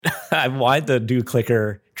I've wanted to do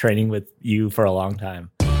clicker training with you for a long time.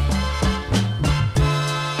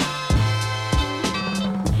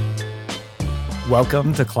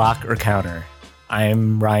 Welcome to Clock or Counter.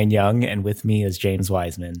 I'm Ryan Young, and with me is James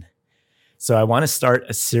Wiseman. So I want to start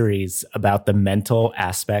a series about the mental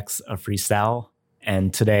aspects of freestyle.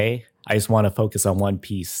 And today, I just want to focus on one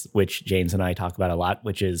piece, which James and I talk about a lot,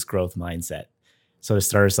 which is growth mindset. So to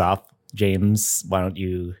start us off, James, why don't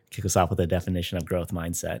you kick us off with a definition of growth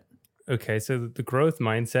mindset? Okay, so the growth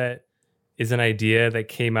mindset is an idea that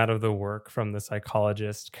came out of the work from the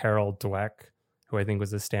psychologist Carol Dweck, who I think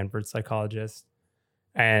was a Stanford psychologist.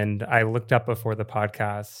 And I looked up before the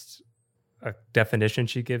podcast a definition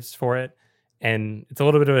she gives for it. And it's a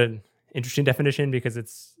little bit of an interesting definition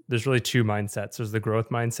because there's really two mindsets. There's the growth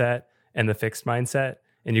mindset and the fixed mindset.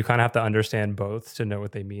 And you kind of have to understand both to know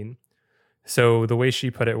what they mean. So the way she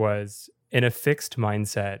put it was, in a fixed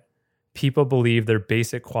mindset, people believe their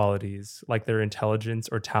basic qualities, like their intelligence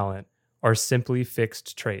or talent, are simply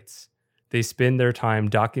fixed traits. They spend their time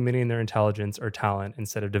documenting their intelligence or talent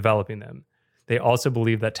instead of developing them. They also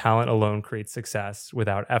believe that talent alone creates success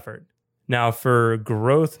without effort. Now, for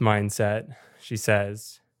growth mindset, she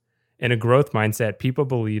says, in a growth mindset, people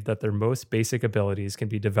believe that their most basic abilities can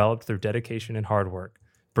be developed through dedication and hard work.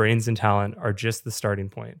 Brains and talent are just the starting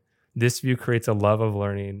point. This view creates a love of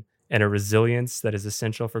learning and a resilience that is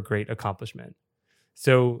essential for great accomplishment.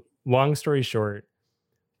 So, long story short,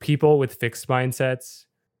 people with fixed mindsets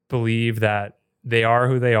believe that they are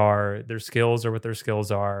who they are, their skills are what their skills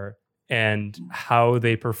are, and how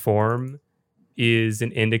they perform is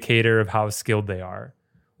an indicator of how skilled they are.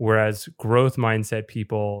 Whereas growth mindset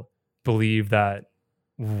people believe that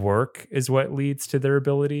work is what leads to their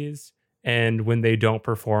abilities. And when they don't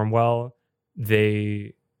perform well,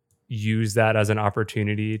 they use that as an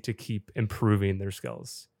opportunity to keep improving their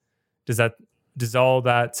skills. Does all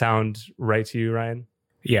that sound right to you, Ryan?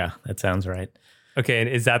 Yeah, that sounds right. Okay,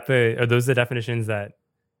 and are those the definitions that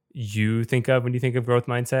you think of when you think of growth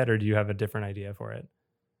mindset, or do you have a different idea for it?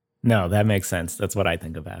 No, that makes sense. That's what I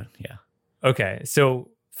think about. Yeah. Okay, so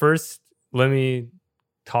first, let me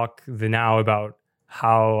talk now about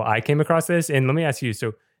how I came across this. And let me ask you,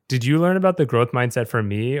 so did you learn about the growth mindset from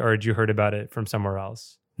me, or did you heard about it from somewhere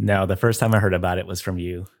else? No, the first time I heard about it was from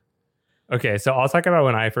you. Okay, so I'll talk about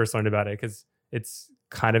when I first learned about it because it's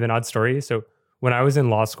kind of an odd story. So when I was in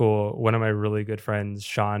law school, one of my really good friends,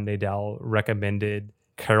 Sean Nadell, recommended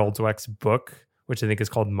Carol Dweck's book, which I think is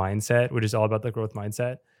called Mindset, which is all about the growth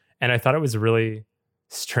mindset. And I thought it was really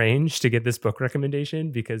strange to get this book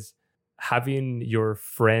recommendation because having your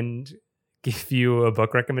friend give you a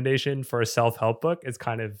book recommendation for a self-help book is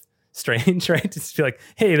kind of strange, right? To just be like,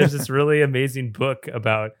 hey, there's this really amazing book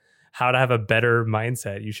about how to have a better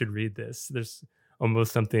mindset. You should read this. There's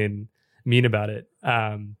almost something mean about it.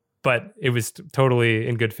 But it was totally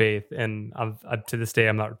in good faith. And to this day,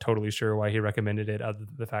 I'm not totally sure why he recommended it other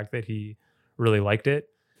than the fact that he really liked it.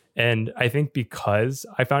 And I think because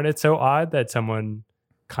I found it so odd that someone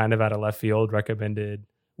kind of out of left field recommended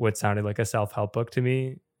what sounded like a self-help book to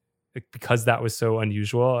me, because that was so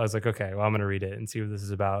unusual, I was like, okay, well, I'm going to read it and see what this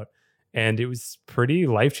is about. And it was pretty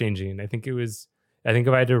life-changing. I think if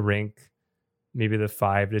I had to rank maybe the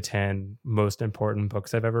 5 to 10 most important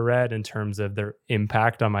books I've ever read in terms of their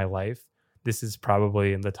impact on my life, this is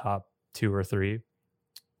probably in the top 2 or 3.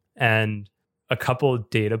 And a couple of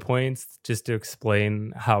data points just to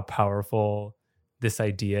explain how powerful this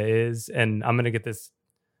idea is. And I'm going to get this,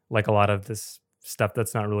 like a lot of this stuff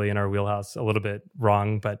that's not really in our wheelhouse, a little bit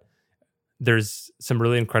wrong, but there's some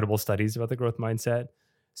really incredible studies about the growth mindset.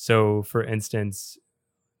 So for instance,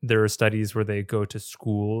 there are studies where they go to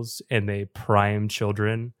schools and they prime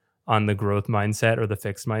children on the growth mindset or the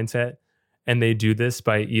fixed mindset. And they do this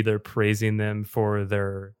by either praising them for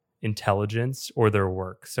their intelligence or their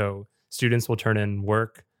work. So students will turn in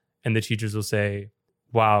work and the teachers will say,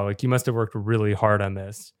 wow, like you must have worked really hard on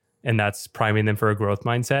this. And that's priming them for a growth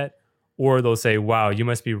mindset. Or they'll say, wow, you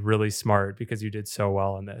must be really smart because you did so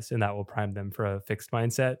well on this. And that will prime them for a fixed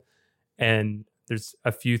mindset. And there's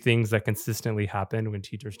a few things that consistently happen when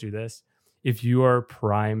teachers do this. If you are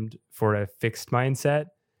primed for a fixed mindset,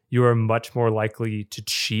 you are much more likely to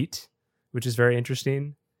cheat, which is very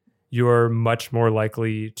interesting. You're much more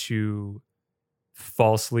likely to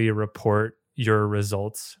falsely report your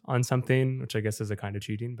results on something, which I guess is a kind of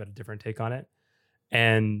cheating, but a different take on it.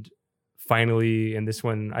 And finally, and this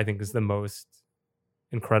one I think is the most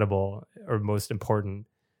incredible or most important,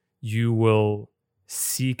 you will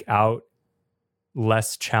seek out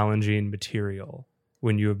less challenging material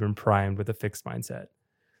when you have been primed with a fixed mindset.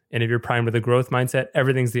 And if you're primed with a growth mindset,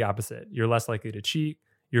 everything's the opposite. You're less likely to cheat.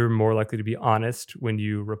 You're more likely to be honest when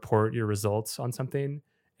you report your results on something,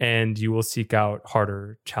 and you will seek out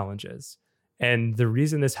harder challenges. And the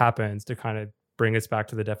reason this happens, to kind of bring us back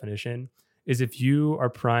to the definition, is if you are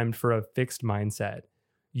primed for a fixed mindset,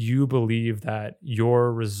 you believe that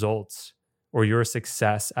your results or your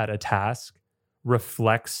success at a task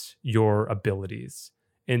reflects your abilities.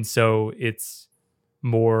 And so it's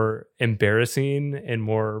more embarrassing and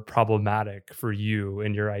more problematic for you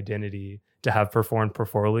and your identity to have performed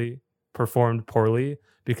poorly,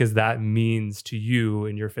 because that means to you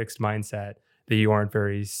in your fixed mindset that you aren't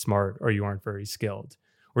very smart or you aren't very skilled.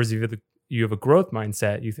 Whereas if you have a growth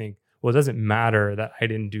mindset, you think, well, it doesn't matter that I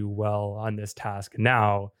didn't do well on this task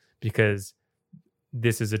now because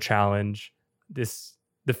this is a challenge.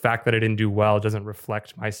 The fact that I didn't do well doesn't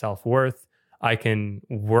reflect my self-worth. I can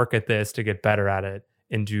work at this to get better at it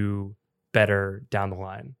and do better down the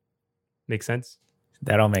line. Make sense?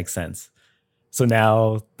 That all makes sense. So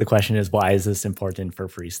now the question is, why is this important for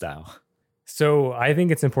freestyle? So I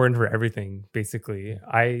think it's important for everything, basically.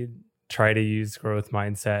 I try to use growth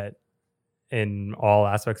mindset in all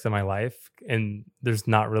aspects of my life, and there's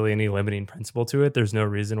not really any limiting principle to it. There's no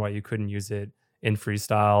reason why you couldn't use it in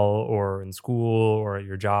freestyle or in school or at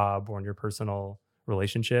your job or in your personal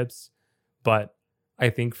relationships. But I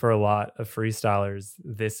think for a lot of freestylers,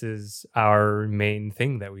 this is our main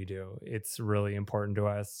thing that we do. It's really important to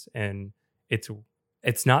us, and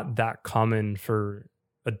it's not that common for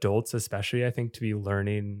adults, especially, I think, to be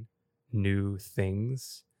learning new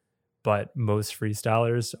things. But most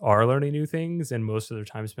freestylers are learning new things, and most of their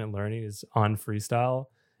time spent learning is on freestyle.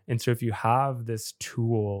 And so if you have this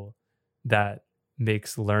tool that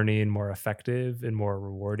makes learning more effective and more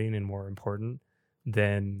rewarding and more important,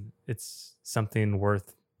 then it's something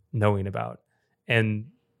worth knowing about. And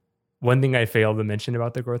one thing I failed to mention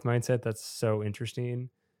about the growth mindset that's so interesting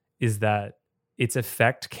is that its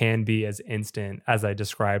effect can be as instant as I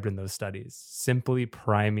described in those studies. Simply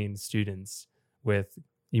priming students with,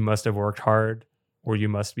 you must have worked hard or you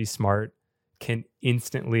must be smart, can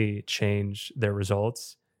instantly change their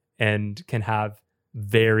results and can have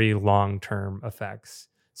very long-term effects.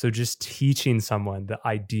 So just teaching someone the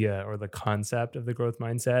idea or the concept of the growth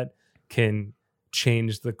mindset can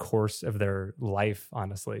change the course of their life,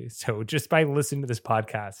 honestly. So just by listening to this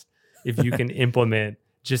podcast, if you can implement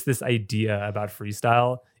just this idea about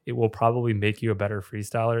freestyle, it will probably make you a better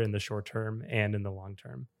freestyler in the short term and in the long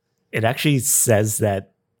term. It actually says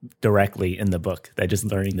that directly in the book, that just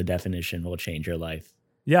learning the definition will change your life.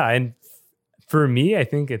 Yeah. And for me, I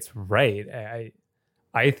think it's right.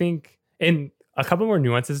 I think, and a couple more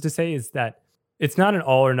nuances to say is that it's not an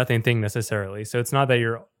all or nothing thing necessarily. So it's not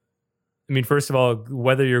that first of all,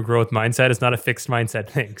 whether your growth mindset is not a fixed mindset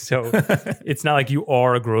thing. So it's not like you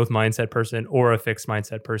are a growth mindset person or a fixed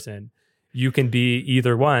mindset person. You can be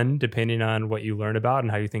either one, depending on what you learn about and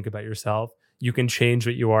how you think about yourself. You can change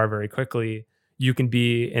what you are very quickly. You can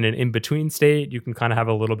be in an in-between state. You can kind of have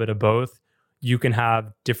a little bit of both. You can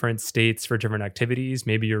have different states for different activities.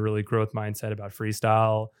 Maybe you're really growth mindset about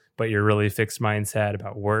freestyle, but you're really fixed mindset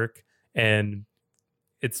about work. And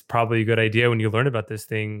it's probably a good idea when you learn about this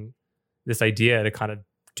idea to kind of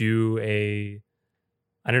do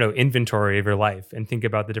inventory of your life and think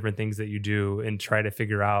about the different things that you do and try to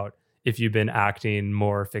figure out if you've been acting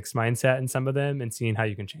more fixed mindset in some of them and seeing how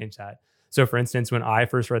you can change that. So for instance, when I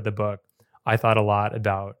first read the book, I thought a lot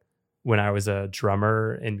about when I was a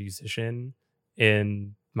drummer and musician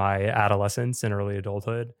in my adolescence and early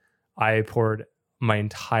adulthood. I poured my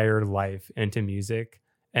entire life into music.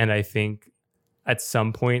 And I think at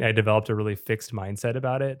some point I developed a really fixed mindset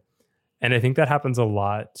about it. And I think that happens a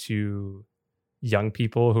lot to young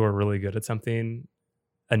people who are really good at something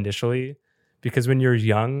initially, because when you're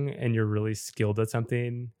young and you're really skilled at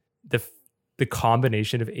something, the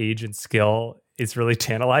combination of age and skill is really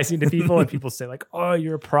tantalizing to people. And people say like, oh,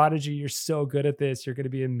 you're a prodigy. You're so good at this. You're going to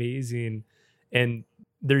be amazing. And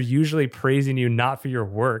they're usually praising you not for your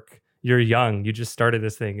work. You're young. You just started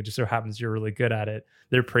this thing. It just so happens you're really good at it.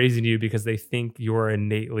 They're praising you because they think you're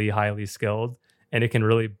innately highly skilled. And it can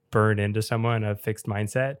really burn into someone a fixed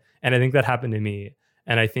mindset. And I think that happened to me.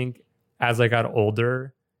 And I think as I got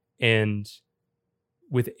older and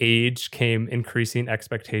with age came increasing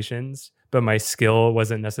expectations, but my skill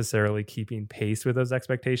wasn't necessarily keeping pace with those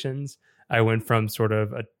expectations. I went from sort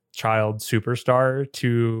of a child superstar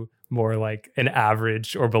to more like an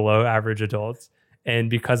average or below average adult. And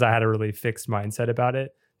because I had a really fixed mindset about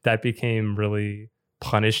it, that became really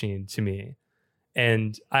punishing to me.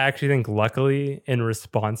 And I actually think luckily in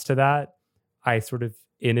response to that, I sort of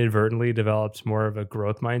inadvertently developed more of a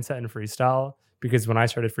growth mindset in freestyle, because when I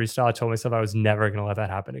started freestyle, I told myself I was never going to let that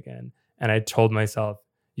happen again. And I told myself,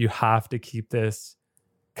 you have to keep this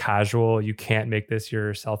casual. You can't make this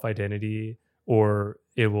your self-identity or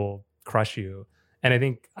it will crush you. And I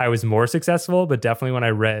think I was more successful, but definitely when I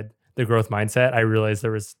read The Growth Mindset, I realized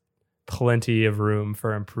there was plenty of room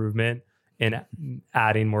for improvement in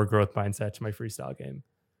adding more growth mindset to my freestyle game.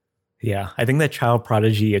 Yeah, I think that child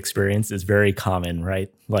prodigy experience is very common,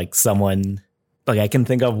 right? Like someone, like I can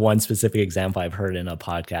think of one specific example I've heard in a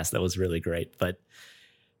podcast that was really great, but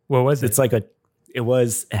what was it? It's like it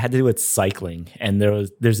had to do with cycling, and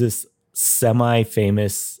there's this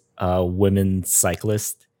semi-famous women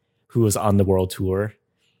cyclist who was on the world tour,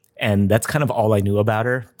 and that's kind of all I knew about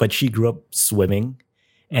her. But she grew up swimming,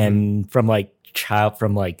 and from I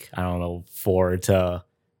don't know, 4 to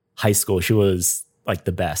high school, she was like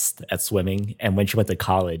the best at swimming. And when she went to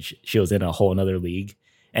college, she was in a whole another league,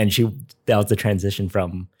 and that was the transition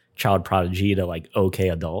from child prodigy to like okay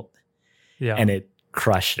adult. Yeah, and it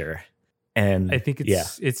crushed her. And I think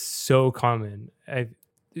it's so common.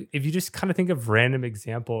 If you just kind of think of random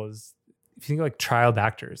examples, if you think like child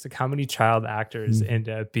actors, like how many child actors end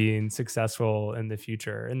up being successful in the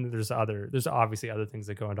future? And there's obviously other things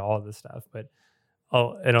that go into all of this stuff, but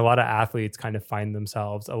and a lot of athletes kind of find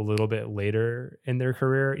themselves a little bit later in their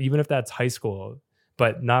career, even if that's high school.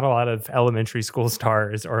 But not a lot of elementary school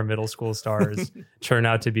stars or middle school stars turn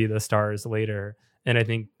out to be the stars later. And I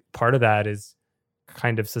think part of that is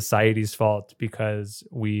kind of society's fault because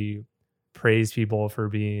we praise people for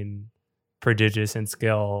being prodigious in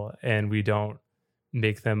skill and we don't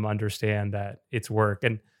make them understand that it's work.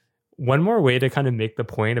 And one more way to kind of make the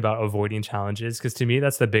point about avoiding challenges, because to me,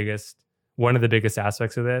 that's one of the biggest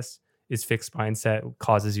aspects of this is fixed mindset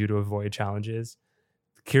causes you to avoid challenges.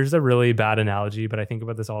 Here's a really bad analogy, but I think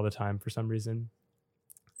about this all the time for some reason.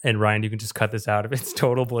 And Ryan, you can just cut this out if it's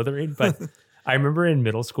total blithering. But I remember in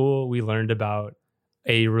middle school, we learned about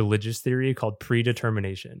a religious theory called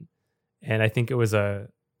predetermination. And I think it was a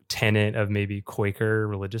tenet of maybe Quaker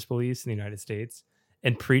religious beliefs in the United States.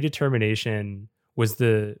 And predetermination was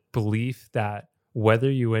the belief that whether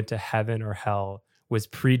you went to heaven or hell was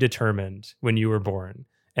predetermined when you were born.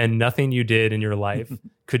 And nothing you did in your life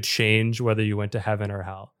could change whether you went to heaven or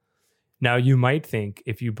hell. Now, you might think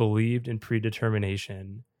if you believed in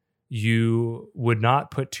predetermination, you would not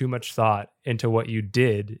put too much thought into what you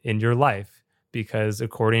did in your life, because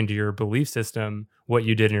according to your belief system, what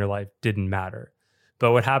you did in your life didn't matter.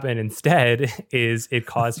 But what happened instead is it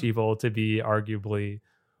caused people to be arguably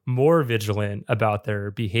more vigilant about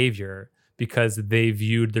their behavior because they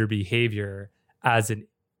viewed their behavior as an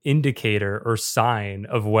indicator or sign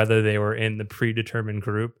of whether they were in the predetermined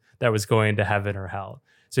group that was going to heaven or hell.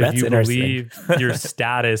 So if you believed your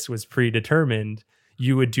status was predetermined,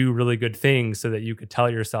 you would do really good things so that you could tell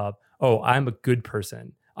yourself, oh, I'm a good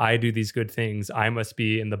person. I do these good things. I must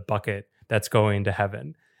be in the bucket that's going to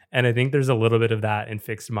heaven. And I think there's a little bit of that in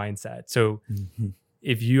fixed mindset. So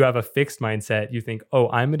if you have a fixed mindset, you think, oh,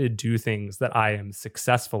 I'm going to do things that I am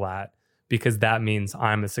successful at because that means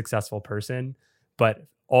I'm a successful person. But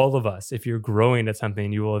all of us, if you're growing at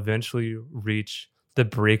something, you will eventually reach the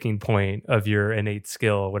breaking point of your innate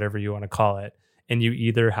skill, whatever you want to call it. And you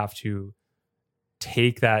either have to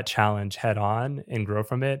take that challenge head on and grow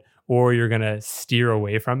from it, or you're going to steer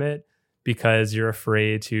away from it because you're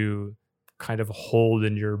afraid to kind of hold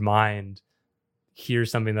in your mind,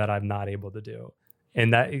 here's something that I'm not able to do.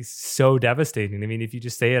 And that is so devastating. I mean, if you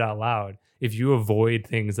just say it out loud, if you avoid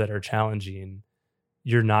things that are challenging,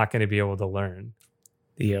 you're not going to be able to learn.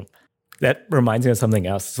 Yep. That reminds me of something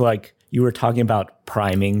else. It's like you were talking about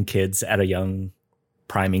priming kids at a young,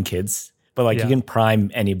 priming kids, but like you can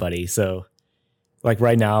prime anybody. So like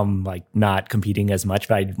right now I'm like not competing as much,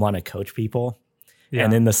 but I want to coach people. Yeah.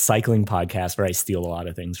 And in the cycling podcast where I steal a lot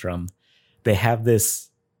of things from, they have this,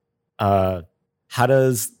 how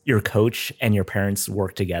does your coach and your parents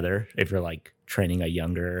work together if you're like training a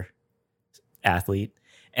younger athlete?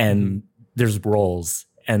 And there's roles,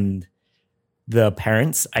 and the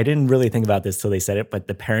parents, I didn't really think about this till they said it, but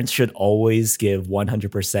the parents should always give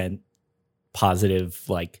 100% positive,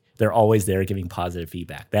 like they're always there giving positive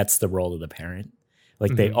feedback. That's the role of the parent.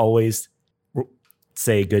 Like they always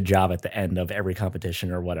say good job at the end of every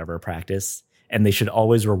competition or whatever practice, and they should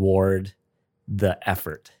always reward the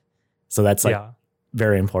effort. So that's like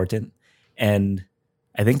very important. And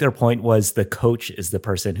I think their point was the coach is the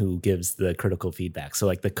person who gives the critical feedback. So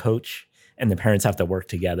like the coach and the parents have to work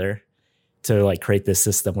together to like create this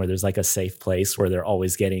system where there's like a safe place where they're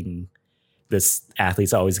always getting, this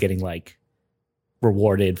athlete's always getting like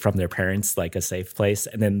rewarded from their parents, like a safe place.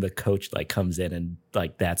 And then the coach like comes in and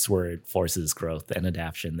like that's where it forces growth and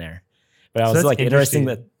adaptation there. But I was like interesting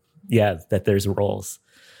that, that there's roles.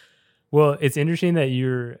 Well, it's interesting that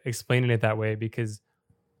you're explaining it that way because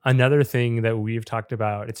another thing that we've talked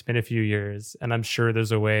about, it's been a few years, and I'm sure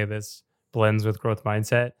there's a way this blends with growth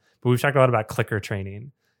mindset, but we've talked a lot about clicker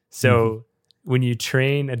training. So when you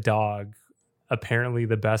train a dog, apparently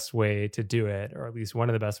the best way to do it, or at least one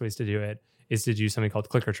of the best ways to do it, is to do something called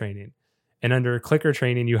clicker training. And under clicker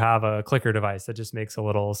training, you have a clicker device that just makes a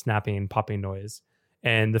little snapping, popping noise.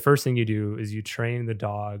 And the first thing you do is you train the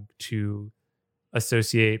dog to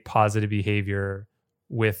associate positive behavior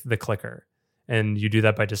with the clicker. And you do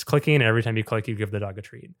that by just clicking. And every time you click, you give the dog a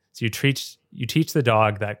treat. So you teach the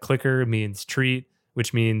dog that clicker means treat,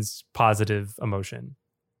 which means positive emotion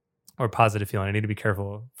or positive feeling. I need to be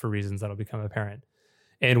careful for reasons that'll become apparent.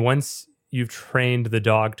 And once you've trained the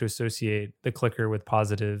dog to associate the clicker with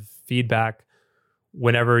positive feedback,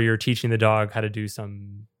 whenever you're teaching the dog how to do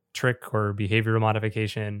some trick or behavioral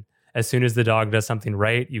modification, as soon as the dog does something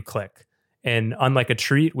right, you click. And unlike a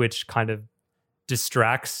treat, which kind of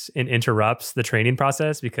distracts and interrupts the training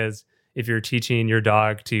process, because if you're teaching your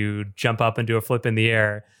dog to jump up and do a flip in the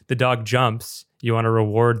air, the dog jumps, you want to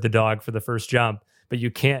reward the dog for the first jump, but you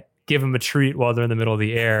can't give them a treat while they're in the middle of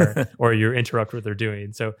the air or you interrupt what they're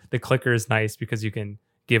doing. So the clicker is nice because you can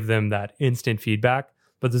give them that instant feedback.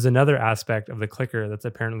 But there's another aspect of the clicker that's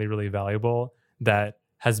apparently really valuable that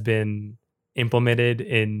has been implemented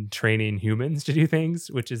in training humans to do things,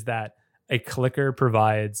 which is that a clicker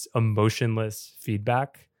provides emotionless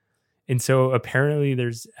feedback. And so apparently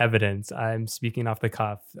there's evidence, I'm speaking off the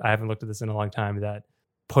cuff, I haven't looked at this in a long time, that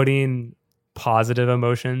putting positive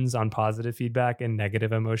emotions on positive feedback and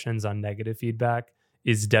negative emotions on negative feedback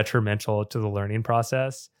is detrimental to the learning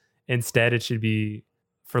process. Instead, it should be,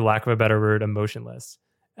 for lack of a better word, emotionless.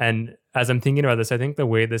 And as I'm thinking about this, I think the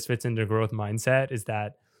way this fits into growth mindset is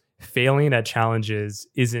that failing at challenges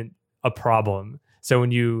isn't a problem. So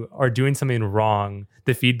when you are doing something wrong,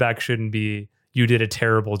 the feedback shouldn't be, you did a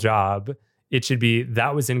terrible job. It should be,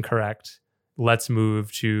 that was incorrect. Let's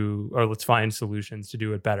move to, or let's find solutions to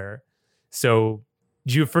do it better. So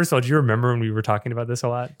first of all, do you remember when we were talking about this a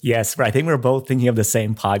lot? Yes, but I think we're both thinking of the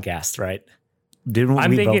same podcast, right?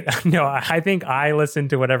 I think I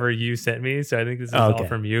listened to whatever you sent me. So I think this is all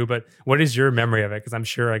from you. But what is your memory of it? Because I'm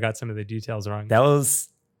sure I got some of the details wrong. That was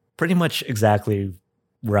pretty much exactly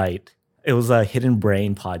right. It was a Hidden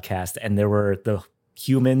Brain podcast, and the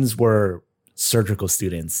humans were surgical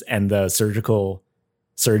students, and the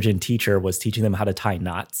surgeon teacher was teaching them how to tie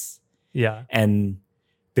knots. Yeah. And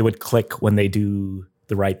they would click when they do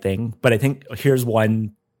the right thing. But I think here's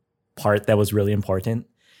one part that was really important.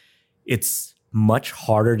 It's much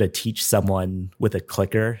harder to teach someone with a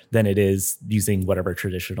clicker than it is using whatever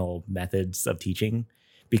traditional methods of teaching,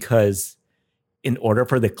 because in order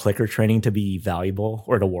for the clicker training to be valuable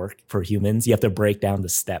or to work for humans, you have to break down the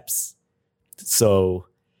steps. So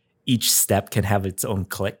each step can have its own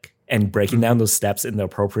click, and breaking down those steps in the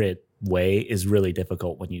appropriate way is really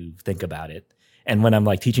difficult when you think about it. And when I'm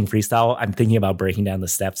like teaching freestyle, I'm thinking about breaking down the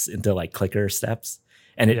steps into like clicker steps.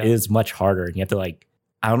 And it is much harder. And you have to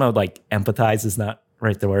empathize is not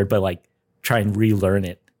right the word, but like try and relearn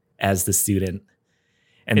it as the student.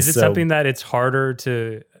 And is it something that it's harder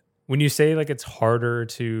to, when you say like it's harder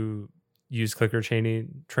to use clicker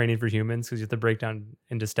training for humans because you have to break down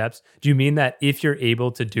into steps, do you mean that if you're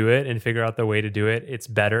able to do it and figure out the way to do it, it's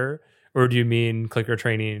better? Or do you mean clicker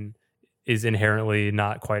training is inherently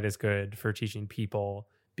not quite as good for teaching people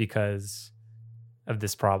because of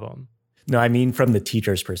this problem? No, I mean from the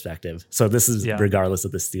teacher's perspective. So this is regardless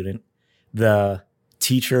of the student. The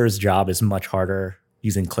teacher's job is much harder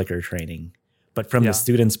using clicker training. But from the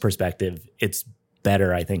student's perspective, it's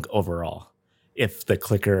better, I think, overall, if the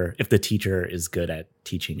teacher is good at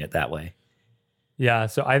teaching it that way. Yeah,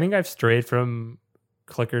 so I think I've strayed from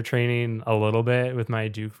clicker training a little bit with my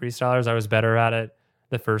Duke freestylers. I was better at it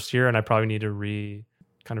the first year, and I probably need to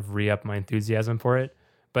re-up my enthusiasm for it.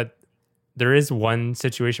 But there is one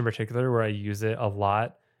situation in particular where I use it a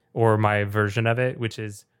lot, or my version of it, which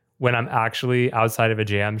is when I'm actually outside of a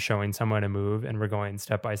jam showing someone a move and we're going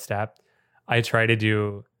step by step, I try to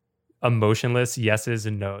do emotionless yeses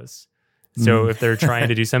and nos. So if they're trying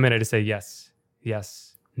to do something, I just say yes,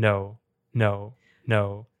 yes, no, no,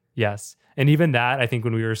 no, yes. And even that, I think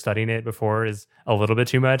when we were studying it before, is a little bit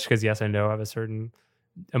too much, because yes and no have a certain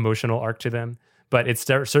emotional arc to them. But it's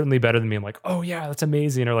certainly better than being like, oh yeah, that's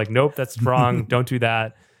amazing, or like, nope, that's wrong, don't do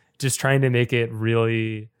that. Just trying to make it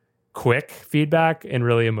really quick feedback and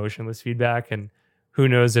really emotionless feedback. And who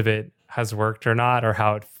knows if it has worked or not, or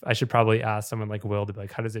how I should probably ask someone like Will to be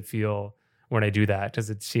like, how does it feel when I do that? Does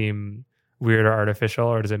it seem weird or artificial,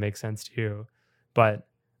 or does it make sense to you? But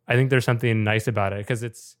I think there's something nice about it, because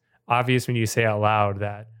it's obvious when you say out loud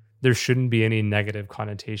that there shouldn't be any negative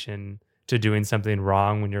connotation to doing something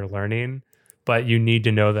wrong when you're learning, but you need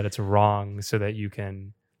to know that it's wrong so that you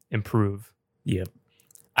can improve. Yeah.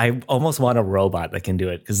 I almost want a robot that can do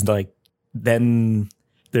it, because like then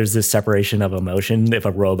there's this separation of emotion if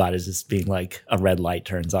a robot is just being like a red light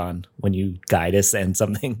turns on when you guide us and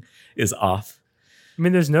something is off. I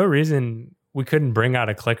mean, there's no reason we couldn't bring out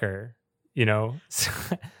a clicker, you know?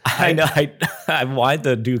 I know. I wanted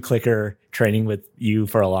to do clicker training with you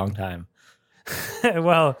for a long time.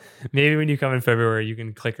 Well, maybe when you come in February, you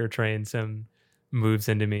can clicker train some moves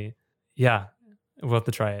into me. Yeah, we'll have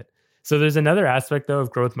to try it. So there's another aspect, though,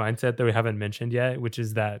 of growth mindset that we haven't mentioned yet, which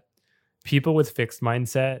is that people with fixed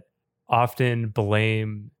mindset often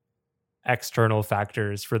blame external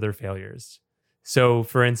factors for their failures. So,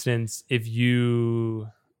 for instance, if you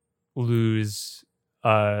lose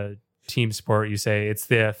a team sport, you say it's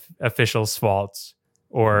the official's fault,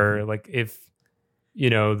 or like if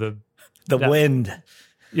the wind,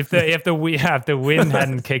 if the wind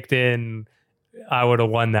hadn't kicked in, I would have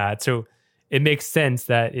won that. So it makes sense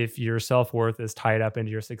that if your self-worth is tied up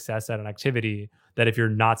into your success at an activity, that if you're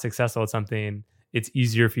not successful at something, it's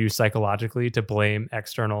easier for you psychologically to blame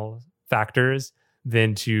external factors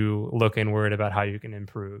than to look inward about how you can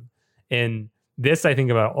improve. And this I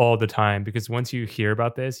think about all the time, because once you hear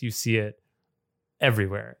about this, you see it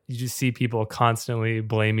everywhere. You just see people constantly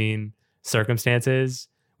blaming circumstances,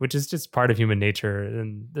 which is just part of human nature.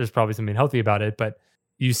 And there's probably something healthy about it, but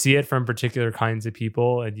you see it from particular kinds of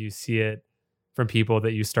people, and you see it from people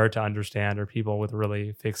that you start to understand, or people with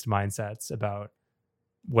really fixed mindsets about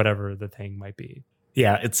whatever the thing might be.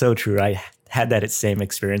 Yeah, it's so true. I had that same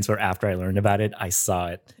experience where after I learned about it, I saw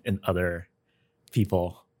it in other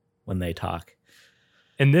people when they talk.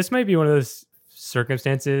 And this might be one of those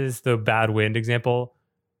circumstances, the bad wind example,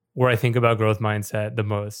 where I think about growth mindset the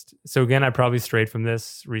most. So again, I probably strayed from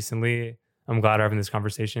this recently. I'm glad we're having this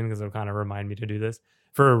conversation because it'll kind of remind me to do this.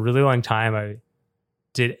 For a really long time, I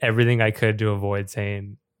did everything I could to avoid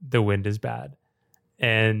saying the wind is bad.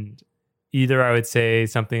 And either I would say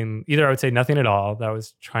nothing at all. That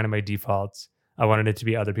was kind of my defaults. I wanted it to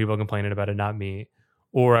be other people complaining about it, not me.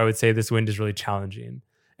 Or I would say this wind is really challenging.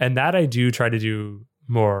 And that I do try to do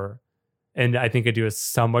more. And I think I do a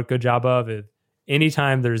somewhat good job of it.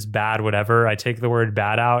 Anytime there's bad whatever, I take the word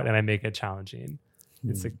bad out and I make it challenging.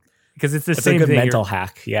 It's like, because it's the same thing. It's a good thing. mental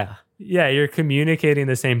hack. Yeah. Yeah, you're communicating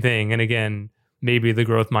the same thing. And again, maybe the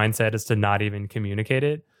growth mindset is to not even communicate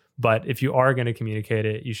it. But if you are going to communicate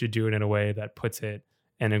it, you should do it in a way that puts it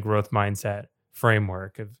in a growth mindset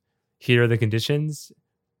framework of, here are the conditions,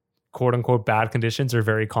 quote unquote, bad conditions are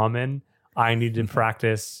very common. I need to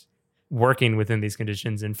practice working within these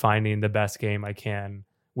conditions and finding the best game I can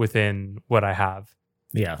within what I have.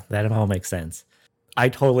 Yeah, that all makes sense. I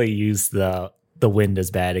totally use the wind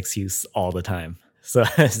is bad excuse all the time. So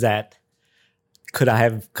is that, could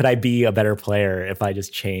I be a better player if I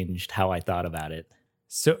just changed how I thought about it?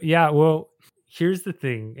 So yeah, well, here's the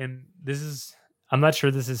thing. And I'm not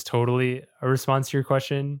sure this is totally a response to your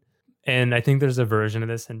question. And I think there's a version of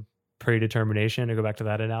this in predetermination, to go back to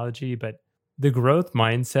that analogy, but the growth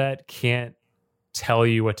mindset can't tell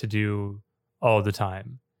you what to do all the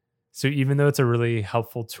time. So even though it's a really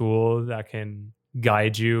helpful tool that can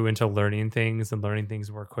guide you into learning things and learning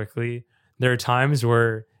things more quickly, there are times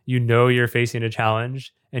where you're facing a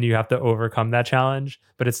challenge and you have to overcome that challenge,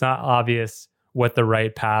 but it's not obvious what the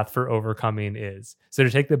right path for overcoming is. So to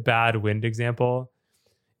take the bad wind example,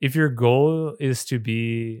 if your goal is to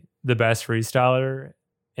be the best freestyler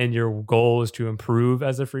and your goal is to improve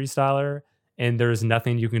as a freestyler and there's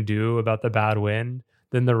nothing you can do about the bad wind,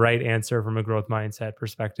 then the right answer from a growth mindset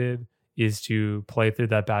perspective is to play through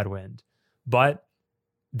that bad wind. But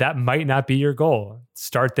that might not be your goal.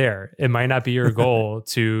 Start there. It might not be your goal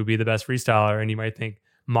to be the best freestyler. And you might think,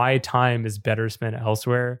 my time is better spent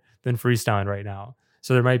elsewhere than freestyling right now.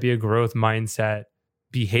 So there might be a growth mindset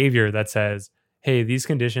behavior that says, hey, these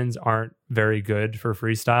conditions aren't very good for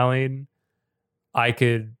freestyling. I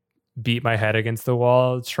could beat my head against the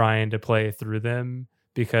wall trying to play through them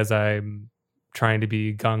because I'm trying to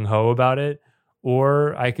be gung-ho about it,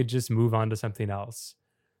 or I could just move on to something else.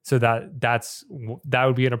 So that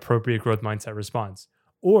would be an appropriate growth mindset response.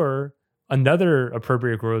 Or another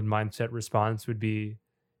appropriate growth mindset response would be,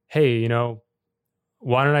 hey,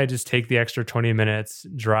 why don't I just take the extra 20 minutes,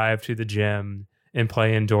 drive to the gym and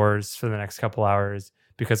play indoors for the next couple hours,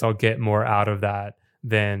 because I'll get more out of that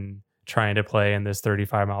than trying to play in this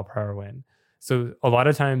 35 mile per hour wind. So a lot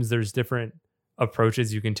of times there's different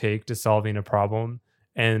approaches you can take to solving a problem,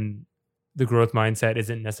 and the growth mindset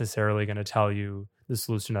isn't necessarily going to tell you the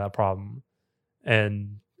solution to that problem.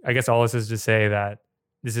 And I guess all this is to say that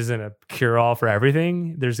this isn't a cure-all for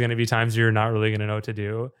everything. There's going to be times you're not really going to know what to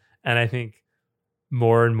do. And I think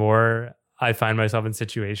more and more I find myself in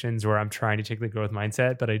situations where I'm trying to take the growth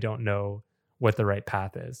mindset, but I don't know what the right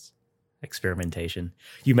path is. Experimentation.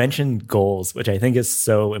 You mentioned goals, which I think is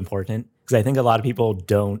so important because I think a lot of people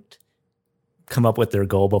don't come up with their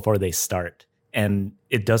goal before they start. And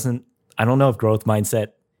it doesn't, I don't know if growth mindset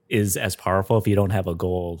is as powerful if you don't have a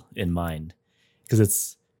goal in mind.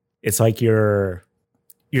 Because it's like you're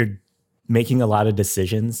making a lot of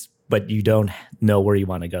decisions, but you don't know where you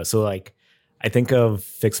want to go. So like I think of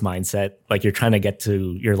fixed mindset, like you're trying to get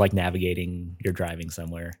to, you're like navigating, you're driving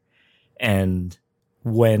somewhere. And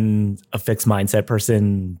when a fixed mindset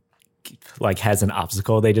person like has an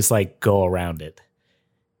obstacle, they just like go around it.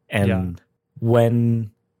 And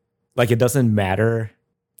when like it doesn't matter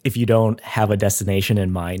if you don't have a destination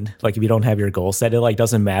in mind, like if you don't have your goal set, it like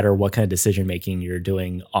doesn't matter what kind of decision making you're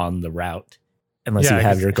doing on the route unless you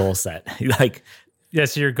have your goal set. Like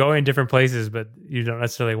so you're going different places, but you don't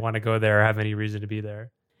necessarily want to go there or have any reason to be there.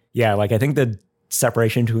 Yeah, like I think the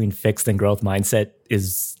separation between fixed and growth mindset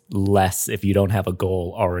is less if you don't have a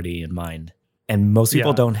goal already in mind. And most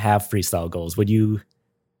people don't have freestyle goals. Would you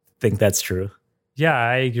think that's true? Yeah,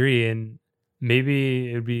 I agree. And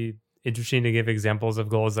maybe it would be interesting to give examples of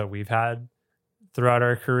goals that we've had throughout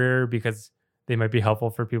our career because they might be helpful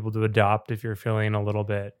for people to adopt if you're feeling a little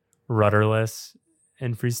bit rudderless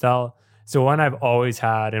in freestyle. So one I've always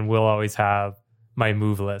had and will always have my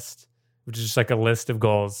move list, which is just like a list of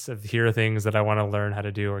goals of here are things that I want to learn how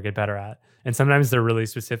to do or get better at. And sometimes they're really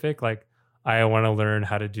specific. Like I want to learn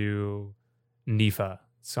how to do NIFA.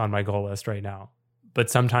 It's on my goal list right now. But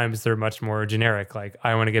sometimes they're much more generic. Like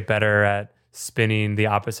I want to get better at spinning the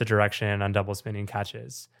opposite direction on double spinning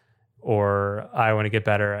catches, or I want to get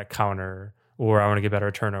better at counter, or I want to get better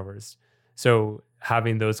at turnovers. So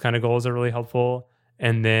having those kind of goals are really helpful.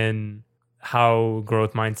 And then how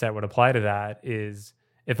growth mindset would apply to that is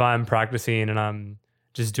if I'm practicing and I'm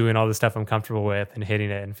just doing all the stuff I'm comfortable with and hitting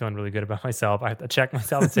it and feeling really good about myself, I have to check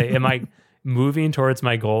myself and say, am I moving towards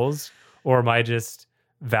my goals, or am I just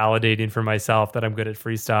validating for myself that I'm good at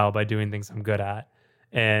freestyle by doing things I'm good at?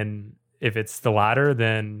 And if it's the latter,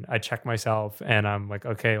 then I check myself and I'm like,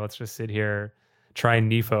 okay, let's just sit here, trying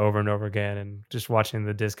NIFA over and over again and just watching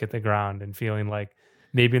the disc hit the ground and feeling like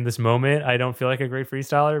maybe in this moment I don't feel like a great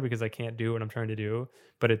freestyler because I can't do what I'm trying to do,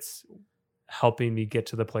 but it's helping me get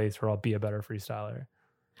to the place where I'll be a better freestyler.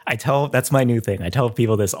 That's my new thing. I tell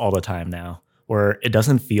people this all the time now, where it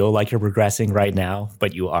doesn't feel like you're progressing right now,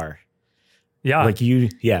 but you are. Yeah. If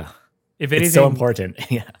anything, it's so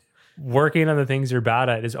important. Yeah. Working on the things you're bad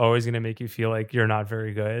at is always going to make you feel like you're not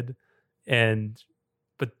very good.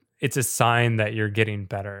 But it's a sign that you're getting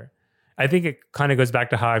better. I think it kind of goes back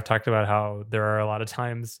to how I've talked about how there are a lot of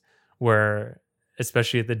times where,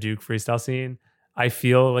 especially at the Duke freestyle scene, I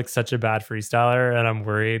feel like such a bad freestyler and I'm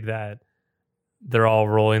worried that they're all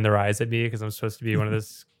rolling their eyes at me because I'm supposed to be one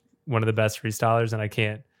of the best freestylers and I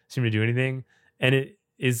can't seem to do anything. And it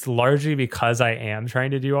is largely because I am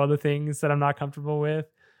trying to do all the things that I'm not comfortable with.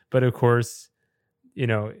 But of course,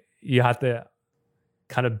 you have to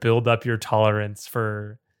kind of build up your tolerance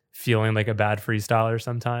for feeling like a bad freestyler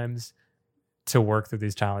sometimes to work through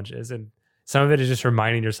these challenges. And some of it is just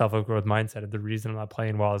reminding yourself of growth mindset. The reason I'm not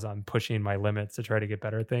playing well is I'm pushing my limits to try to get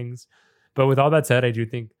better at things. But with all that said, I do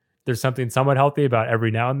think there's something somewhat healthy about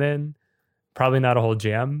every now and then, probably not a whole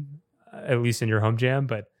jam, at least in your home jam.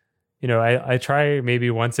 But, I try maybe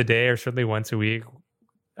once a day or certainly once a week.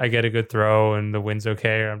 I get a good throw and the wind's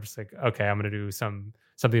okay. Or I'm just like, okay, I'm going to do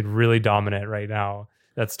something really dominant right now.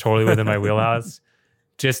 That's totally within my wheelhouse,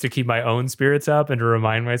 just to keep my own spirits up and to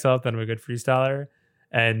remind myself that I'm a good freestyler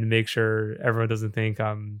and make sure everyone doesn't think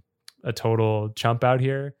I'm a total chump out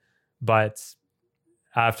here. But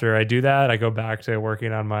after I do that, I go back to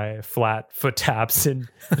working on my flat foot taps and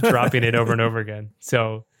dropping it over and over again.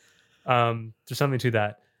 So there's something to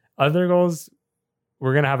that. Other goals,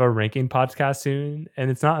 we're going to have a ranking podcast soon.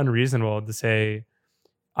 And it's not unreasonable to say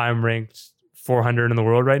I'm ranked 400 in the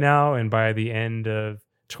world right now. And by the end of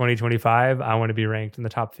 2025, I want to be ranked in the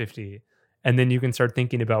top 50. And then you can start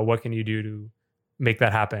thinking about what can you do to make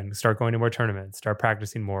that happen. Start going to more tournaments, start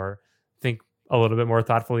practicing more, think a little bit more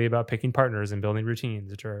thoughtfully about picking partners and building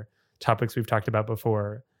routines, which are topics we've talked about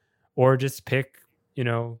before. Or just pick,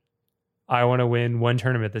 I want to win one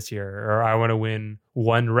tournament this year, or I want to win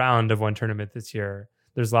one round of one tournament this year.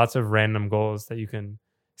 There's lots of random goals that you can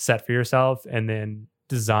set for yourself and then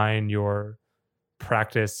design your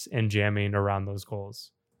practice and jamming around those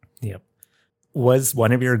goals. Yep. Was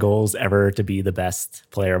one of your goals ever to be the best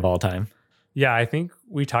player of all time? Yeah, I think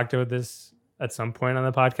we talked about this at some point on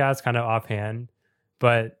the podcast, kind of offhand,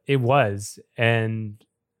 but it was. And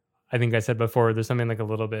I think I said before, there's something like a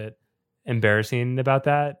little bit embarrassing about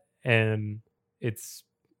that. And it's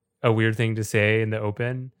a weird thing to say in the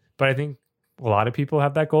open. But I think a lot of people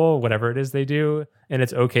have that goal, whatever it is they do. And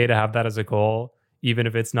it's okay to have that as a goal, even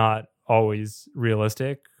if it's not always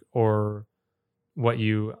realistic or what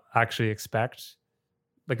you actually expect.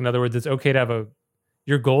 Like, in other words, it's okay to have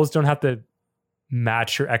your goals don't have to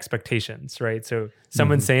match your expectations, right? So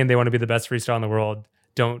someone saying they want to be the best freestyle in the world,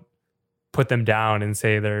 don't put them down and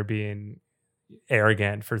say they're being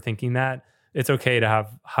arrogant for thinking that. It's okay to have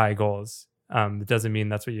high goals. It doesn't mean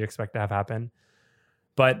that's what you expect to have happen.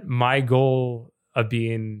 But my goal of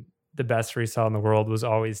being the best freestyle in the world was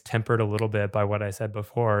always tempered a little bit by what I said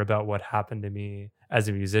before about what happened to me as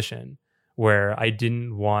a musician, where I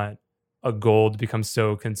didn't want a goal to become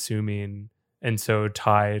so consuming and so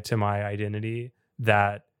tied to my identity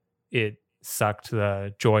that it sucked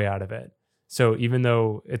the joy out of it. So even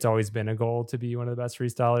though it's always been a goal to be one of the best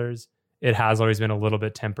freestylers, it has always been a little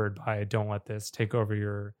bit tempered by don't let this take over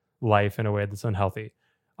your life in a way that's unhealthy.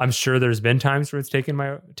 I'm sure there's been times where it's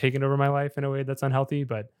taken over my life in a way that's unhealthy,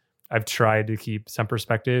 but I've tried to keep some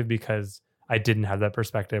perspective because I didn't have that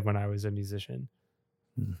perspective when I was a musician.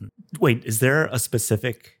 Mm-hmm. Wait, is there a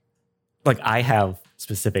specific, like, I have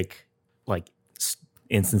specific like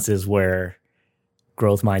instances where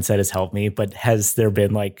growth mindset has helped me, but has there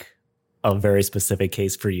been like a very specific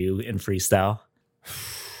case for you in freestyle?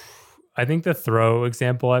 I think the throw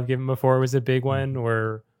example I've given before was a big one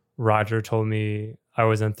where Roger told me I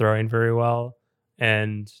wasn't throwing very well.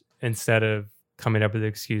 And instead of coming up with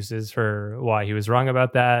excuses for why he was wrong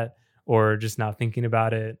about that or just not thinking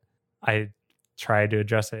about it, I tried to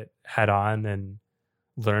address it head on and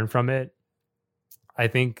learn from it. I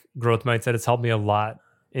think growth mindset has helped me a lot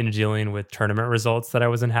in dealing with tournament results that I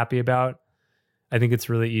wasn't happy about. I think it's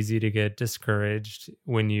really easy to get discouraged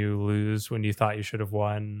when you lose, when you thought you should have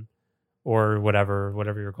won, or whatever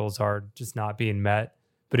your goals are just not being met.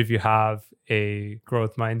 But if you have a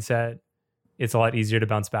growth mindset, it's a lot easier to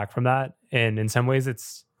bounce back from that. And in some ways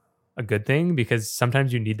it's a good thing because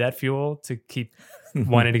sometimes you need that fuel to keep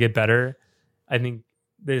wanting to get better. I think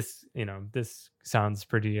this sounds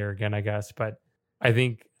pretty arrogant, I guess, but I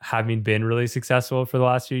think having been really successful for the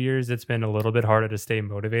last few years, it's been a little bit harder to stay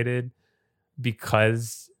motivated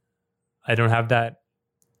because I don't have that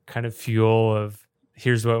kind of fuel of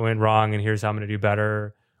here's what went wrong and here's how I'm going to do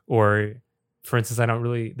better. Or for instance,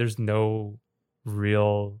 there's no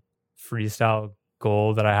real freestyle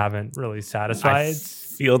goal that I haven't really satisfied. I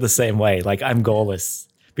feel the same way. Like, I'm goalless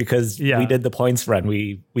because we did the points run.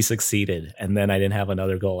 We succeeded. And then I didn't have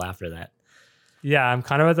another goal after that. Yeah, I'm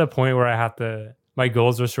kind of at the point where my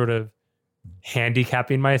goals are sort of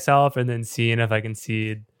handicapping myself and then seeing if I can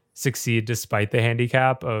succeed despite the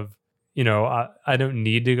handicap of, I don't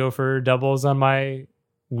need to go for doubles on my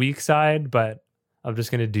weak side, but I'm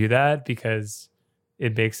just going to do that because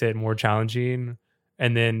it makes it more challenging.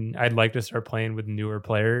 And then I'd like to start playing with newer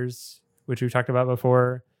players, which we've talked about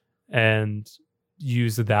before, and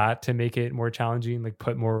use that to make it more challenging, like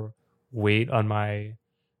put more weight on my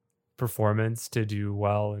performance to do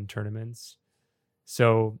well in tournaments.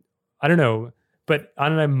 So I don't know, but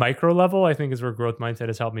on a micro level, I think is where growth mindset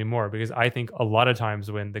has helped me more because I think a lot of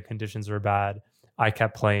times when the conditions were bad, I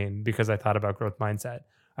kept playing because I thought about growth mindset.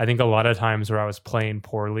 I think a lot of times where I was playing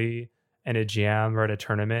poorly in a jam or at a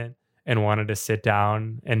tournament and wanted to sit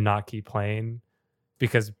down and not keep playing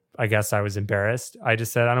because I guess I was embarrassed, I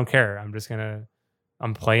just said, I don't care.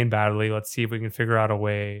 I'm playing badly. Let's see if we can figure out a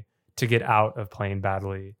way to get out of playing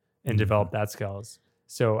badly and develop that skills.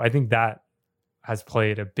 So I think that has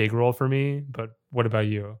played a big role for me. But what about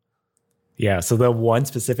you? Yeah. So the one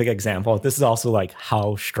specific example, this is also like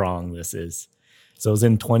how strong this is. So it was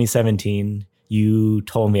in 2017. You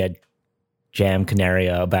told me at Jam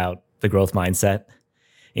Canaria about the growth mindset.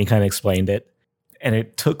 And you kind of explained it. And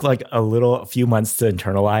it took like a few months to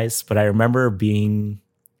internalize. But I remember being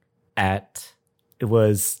it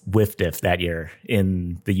was WIFDIF that year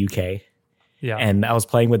in the UK. Yeah. And I was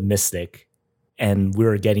playing with Mystic and we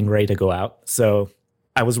were getting ready to go out. So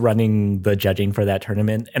I was running the judging for that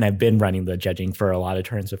tournament, and I've been running the judging for a lot of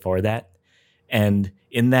tournaments before that. And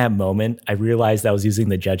in that moment, I realized I was using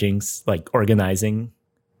the judging's like organizing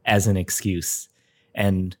as an excuse.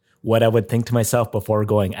 And what I would think to myself before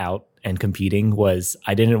going out and competing was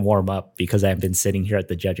I didn't warm up because I've been sitting here at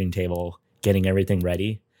the judging table getting everything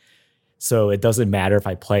ready. So it doesn't matter if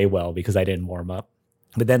I play well because I didn't warm up.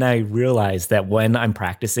 But then I realized that when I'm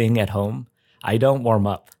practicing at home, I don't warm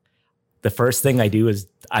up. The first thing I do is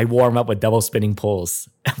I warm up with double spinning pulls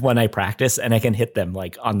when I practice, and I can hit them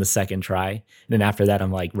like on the second try. And then after that,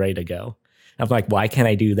 I'm like ready to go. I'm like, why can't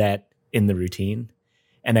I do that in the routine?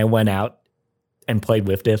 And I went out and played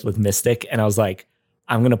Whiff Diff with Mystic, and I was like,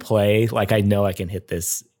 I'm gonna play like I know I can hit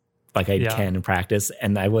this like I can in practice.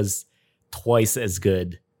 And I was twice as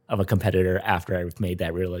good of a competitor after I made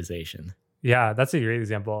that realization. Yeah, that's a great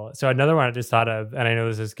example. So another one I just thought of, and I know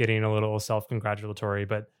this is getting a little self-congratulatory,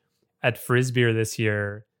 but at Frisbee this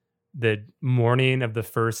year, the morning of the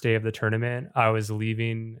first day of the tournament, I was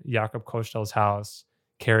leaving Jakob Kostel's house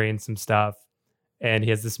carrying some stuff, and he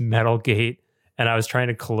has this metal gate, and I was trying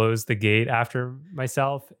to close the gate after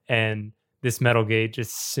myself, and this metal gate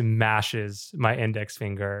just smashes my index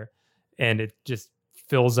finger, and it just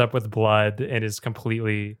fills up with blood and is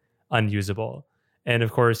completely unusable. And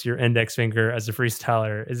of course, your index finger as a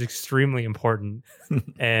freestyler is extremely important.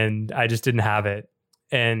 And I just didn't have it.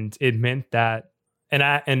 And it meant that,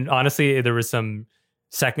 and honestly, there was some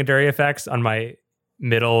secondary effects on my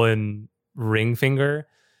middle and ring finger.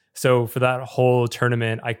 So for that whole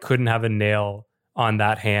tournament, I couldn't have a nail on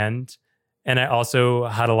that hand. And I also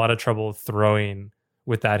had a lot of trouble throwing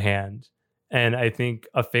with that hand. And I think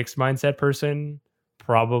a fixed mindset person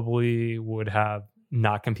probably would have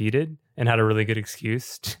not competed and had a really good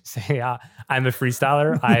excuse to say, yeah, I'm a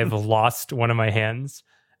freestyler. I've lost one of my hands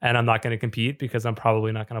and I'm not going to compete because I'm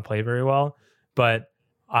probably not going to play very well. But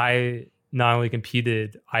I not only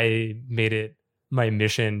competed, I made it my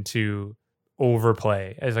mission to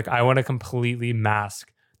overplay. It's like, I want to completely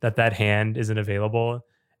mask that hand isn't available,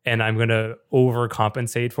 and I'm going to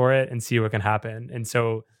overcompensate for it and see what can happen. And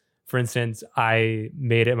so, for instance, I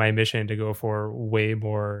made it my mission to go for way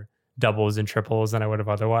more doubles and triples than I would have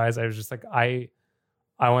otherwise. I was just like, I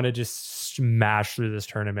want to just smash through this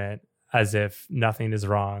tournament as if nothing is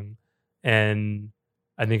wrong. And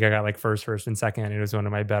I think I got like first, and second. It was one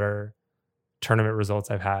of my better tournament results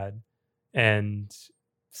I've had. And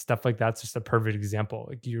stuff like that's just a perfect example.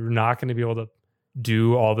 Like, you're not going to be able to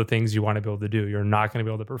do all the things you want to be able to do. You're not going to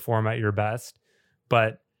be able to perform at your best,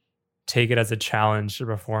 but take it as a challenge to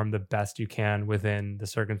perform the best you can within the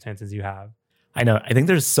circumstances you have. I know. I think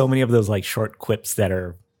there's so many of those like short quips that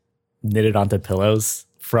are knitted onto pillows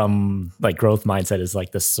from like growth mindset is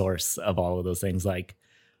like the source of all of those things. Like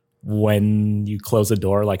when you close a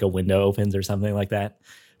door, like a window opens or something like that.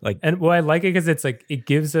 Like, and well, I like it because it's like, it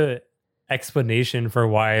gives a explanation for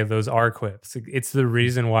why those are quips. It's the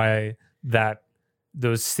reason why that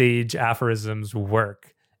those sage aphorisms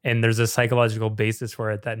work. And there's a psychological basis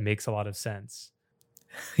for it that makes a lot of sense.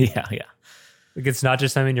 Yeah. Like, it's not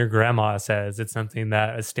just something your grandma says. It's something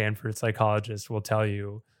that a Stanford psychologist will tell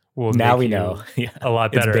you will now make we you know. Yeah. a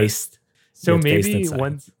lot better. So it's maybe based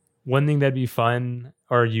one thing that'd be fun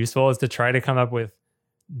or useful is to try to come up with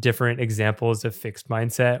different examples of fixed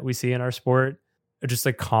mindset we see in our sport, or just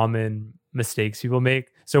like common mistakes people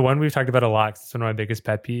make. So one we've talked about a lot, 'cause it's one of my biggest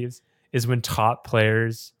pet peeves, is when top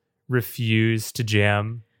players refuse to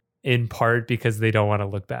jam, in part because they don't want to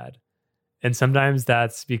look bad. And sometimes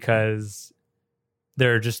that's because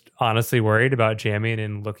they're just honestly worried about jamming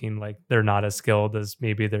and looking like they're not as skilled as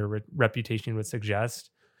maybe their reputation would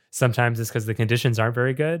suggest. Sometimes it's because the conditions aren't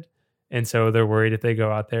very good. And so they're worried if they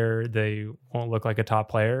go out there, they won't look like a top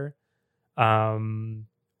player,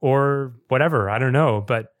 or whatever. I don't know.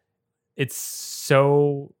 But it's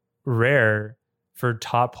so rare for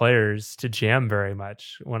top players to jam very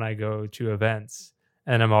much when I go to events.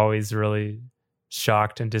 And I'm always really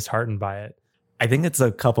shocked and disheartened by it. I think it's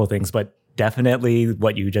a couple of things, but definitely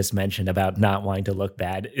what you just mentioned about not wanting to look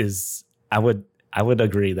bad is, I would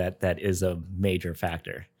agree that is a major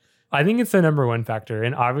factor. I think it's the number one factor.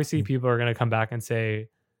 And obviously people are going to come back and say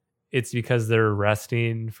it's because they're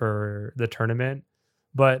resting for the tournament.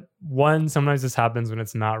 But one, sometimes this happens when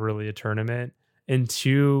it's not really a tournament. And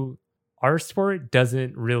two, our sport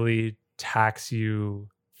doesn't really tax you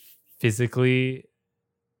physically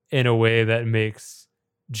in a way that makes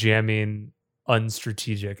jamming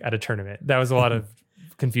unstrategic at a tournament. That was a lot of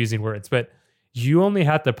confusing words, but you only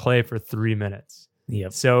have to play for 3 minutes.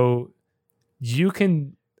 Yep. So you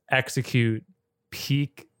can execute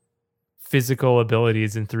peak physical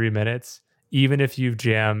abilities in 3 minutes, even if you've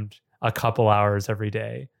jammed a couple hours every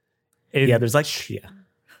day.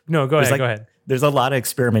 No, go ahead. There's a lot of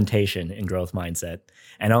experimentation in growth mindset.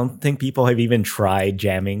 And I don't think people have even tried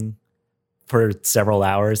jamming for several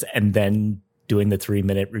hours and then doing the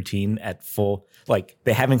 3-minute routine at full. Like,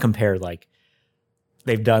 they haven't compared, like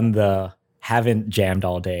they've done haven't jammed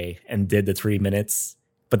all day and did the 3 minutes,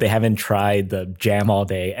 but they haven't tried the jam all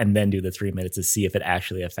day and then do the 3 minutes to see if it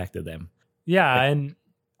actually affected them. Yeah. And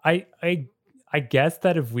I guess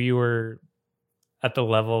that if we were at the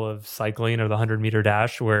level of cycling or the 100-meter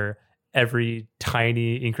dash where every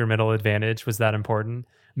tiny incremental advantage was that important.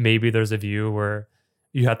 Maybe there's a view where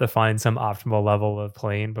you have to find some optimal level of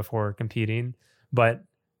playing before competing. But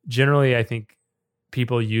generally, I think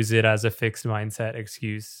people use it as a fixed mindset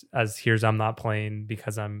excuse, as here's I'm not playing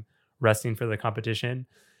because I'm resting for the competition.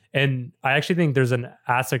 And I actually think there's an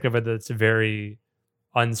aspect of it that's very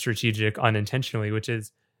unstrategic unintentionally, which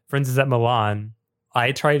is, for instance, at Milan,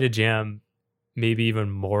 I try to jam maybe even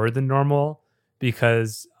more than normal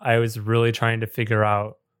because I was really trying to figure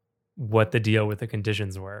out what the deal with the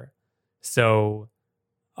conditions were. So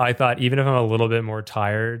I thought even if I'm a little bit more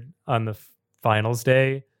tired on the finals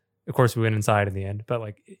day, of course we went inside in the end, but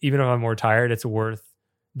like even if I'm more tired, it's worth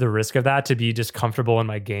the risk of that to be just comfortable in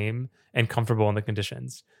my game and comfortable in the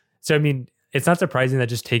conditions. So I mean, it's not surprising that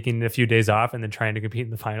just taking a few days off and then trying to compete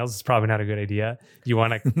in the finals is probably not a good idea. You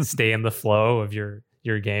want to stay in the flow of your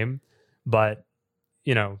game, but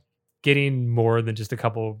you know, getting more than just a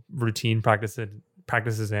couple routine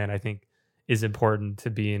practices in, I think, is important to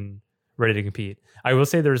being ready to compete. I will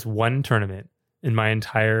say there's one tournament in my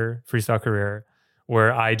entire freestyle career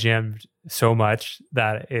where I jammed so much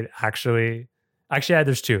that it actually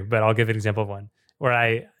there's two, but I'll give an example of one where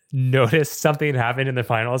I noticed something happened in the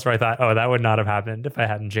finals where I thought, oh, that would not have happened if I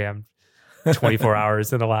hadn't jammed 24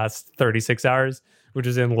 hours in the last 36 hours, which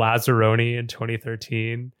was in Lazzaroni in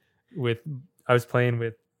 2013 I was playing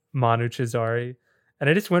with Manu Cesari, and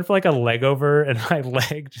I just went for like a leg over and my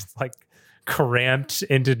leg just like cramped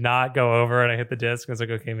and did not go over, and I hit the disc. I was like,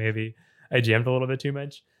 okay, maybe I jammed a little bit too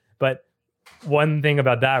much. But one thing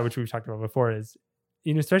about that, which we've talked about before, is,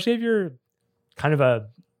 you know, especially if you're kind of a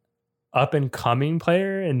up and coming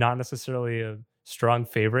player and not necessarily a strong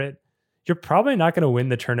favorite, you're probably not going to win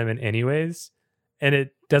the tournament anyways. And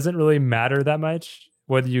it doesn't really matter that much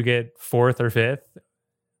whether you get 4th or 5th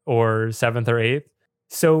or 7th or 8th.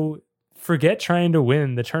 So forget trying to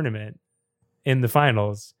win the tournament in the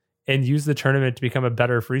finals and use the tournament to become a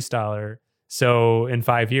better freestyler. So in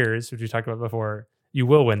 5 years, which we talked about before, you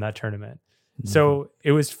will win that tournament. Mm-hmm. So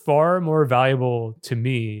it was far more valuable to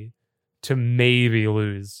me to maybe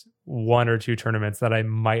lose 1 or 2 tournaments that I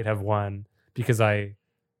might have won because I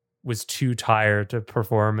was too tired to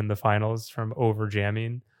perform in the finals from over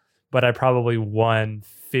jamming. But I probably won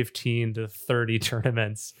 15 to 30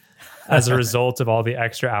 tournaments as a result of all the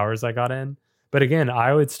extra hours I got in. But again,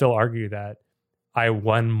 I would still argue that I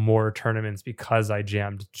won more tournaments because I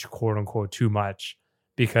jammed quote unquote too much,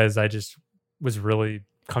 because I just was really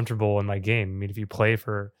comfortable in my game. I mean, if you play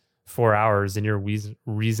for 4 hours and you're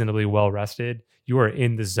reasonably well rested, you are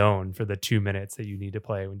in the zone for the 2 minutes that you need to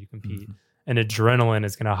play when you compete. Mm-hmm. And adrenaline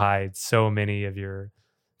is going to hide so many of your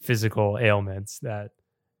physical ailments that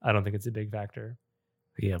I don't think it's a big factor.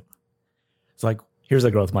 Yeah. It's like, here's a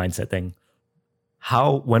growth mindset thing.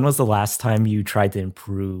 When was the last time you tried to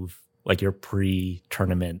improve like your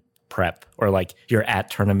pre-tournament prep, or like your at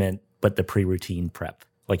tournament, but the pre-routine prep,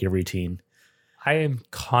 like your routine? I am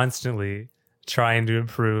constantly trying to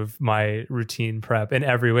improve my routine prep in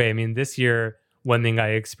every way. I mean, this year, one thing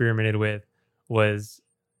I experimented with was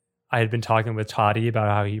I had been talking with Toddy about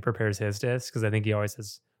how he prepares his discs, because I think he always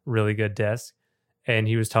has really good discs. And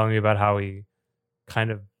he was telling me about how he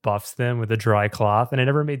kind of buffs them with a dry cloth. And it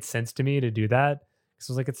never made sense to me to do that, because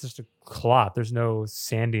I was like, it's just a cloth. There's no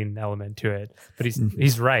sanding element to it. But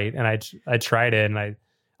he's right. And I tried it, and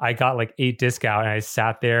I got like 8 disc out, and I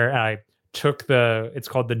sat there and I took it's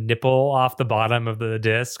called the nipple off the bottom of the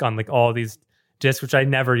disc on like all these discs, which I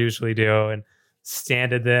never usually do, and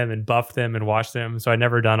sanded them and buffed them and washed them. So I'd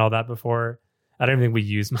never done all that before. I don't even think we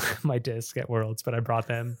used my disc at Worlds, but I brought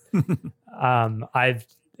them. I've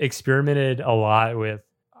experimented a lot with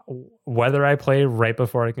whether I play right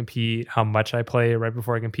before I compete, how much I play right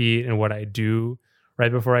before I compete, and what I do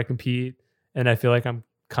right before I compete. And I feel like I'm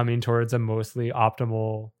coming towards a mostly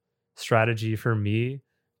optimal strategy for me,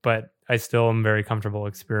 but I still am very comfortable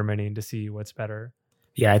experimenting to see what's better.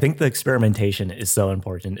 Yeah, I think the experimentation is so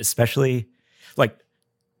important, especially like,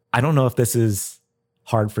 I don't know if this is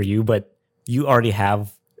hard for you, but you already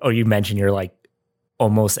have, or you mentioned you're like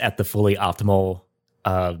almost at the fully optimal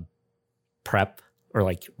prep or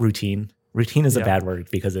like routine. Routine is a bad word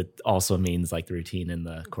because it also means like the routine in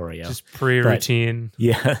the choreo. Just pre-routine. But,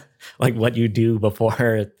 yeah, like what you do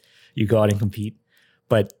before you go out and compete.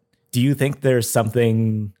 But do you think there's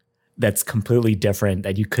something that's completely different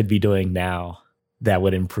that you could be doing now that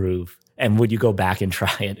would improve? And would you go back and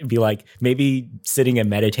try it and be like, maybe sitting and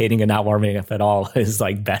meditating and not warming up at all is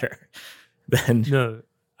like better than... No,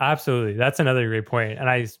 absolutely. That's another great point. And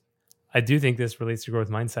I do think this relates to growth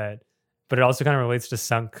mindset, but it also kind of relates to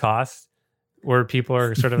sunk costs, where people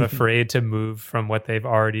are sort of afraid to move from what they've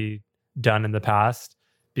already done in the past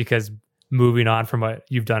because moving on from what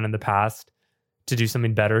you've done in the past to do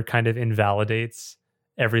something better kind of invalidates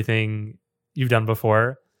everything you've done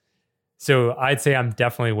before. So I'd say I'm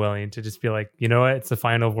definitely willing to just be like, you know what? It's the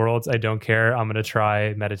final of Worlds. I don't care. I'm going to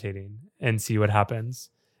try meditating and see what happens.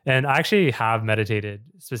 And I actually have meditated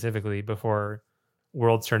specifically before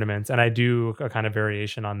Worlds tournaments. And I do a kind of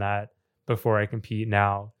variation on that before I compete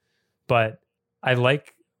now. But I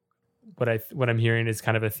like what I'm hearing is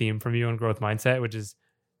kind of a theme from you on growth mindset, which is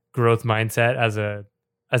growth mindset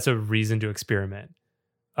as a reason to experiment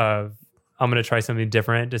of I'm going to try something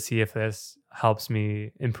different to see if this helps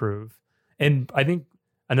me improve. And I think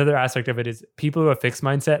another aspect of it is people who have fixed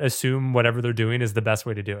mindset assume whatever they're doing is the best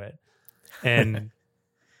way to do it. And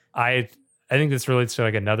I think this relates to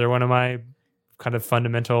like another one of my kind of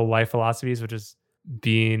fundamental life philosophies, which is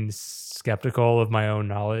being skeptical of my own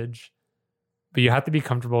knowledge. But you have to be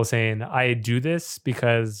comfortable saying, I do this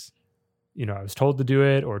because, I was told to do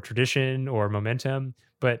it, or tradition or momentum.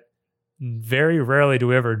 But very rarely do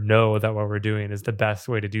we ever know that what we're doing is the best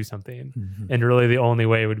way to do something. Mm-hmm. And really the only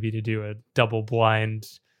way would be to do a double blind,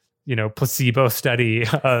 placebo study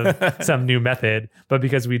of some new method. But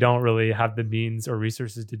because we don't really have the means or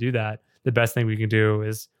resources to do that, the best thing we can do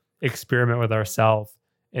is experiment with ourselves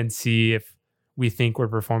and see if we think we're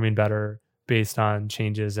performing better based on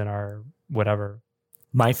changes in our whatever.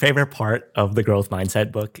 My favorite part of the growth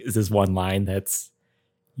mindset book is this one line that's,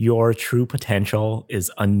 your true potential is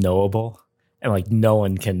unknowable, and like no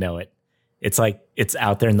one can know it. It's like it's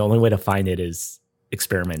out there, and the only way to find it is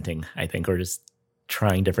experimenting, I think, or just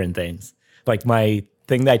trying different things. Like my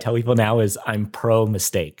thing that I tell people now is I'm pro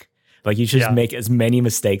mistake. Like you should just make as many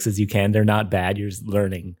mistakes as you can. They're not bad. You're just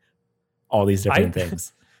learning all these different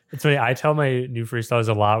things. It's funny. I tell my new freestylers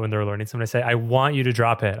a lot when they're learning something. I say, I want you to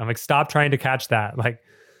drop it. I'm like, stop trying to catch that. Like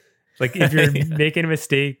if you're making a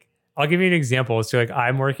mistake, I'll give you an example. So like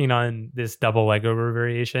I'm working on this double leg over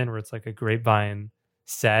variation where it's like a grapevine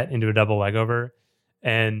set into a double leg over.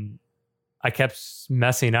 And I kept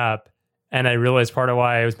messing up. And I realized part of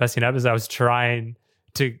why I was messing up is I was trying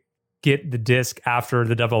to get the disc after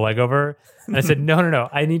the double leg over. And I said, no.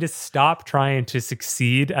 I need to stop trying to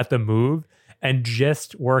succeed at the move and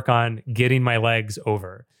just work on getting my legs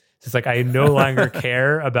over. So it's like I no longer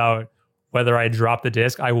care about whether I drop the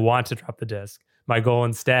disc. I want to drop the disc. My goal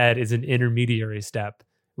instead is an intermediary step,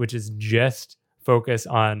 which is just focus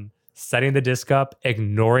on setting the disc up,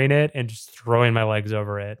 ignoring it, and just throwing my legs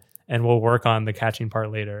over it. And we'll work on the catching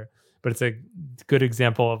part later. But it's a good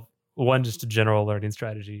example of one, just a general learning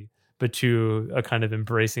strategy, but two, a kind of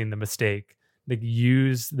embracing the mistake. Like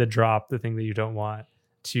use the drop, the thing that you don't want,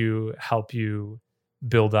 to help you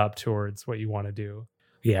build up towards what you want to do.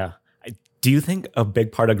 Yeah. Do you think a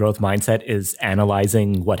big part of growth mindset is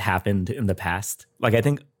analyzing what happened in the past? Like, I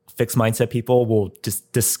think fixed mindset people will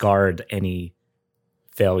just discard any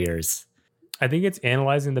failures. I think it's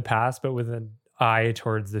analyzing the past, but with an eye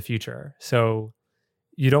towards the future. So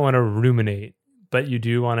you don't want to ruminate, but you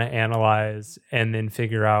do want to analyze and then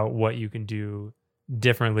figure out what you can do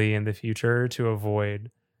differently in the future to avoid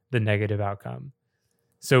the negative outcome.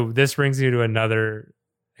 So this brings you to another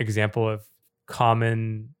example of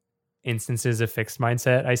common instances of fixed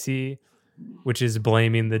mindset I see, which is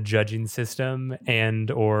blaming the judging system and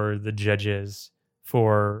or the judges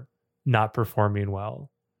for not performing well.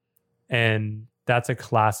 And that's a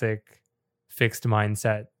classic fixed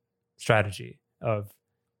mindset strategy of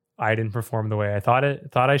I didn't perform the way I thought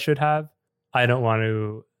I should have. I don't want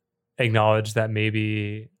to acknowledge that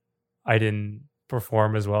maybe I didn't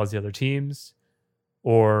perform as well as the other teams,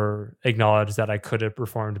 or acknowledge that I could have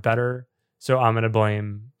performed better. So I'm going to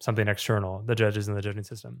blame something external, the judges and the judging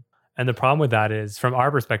system. And the problem with that is, from our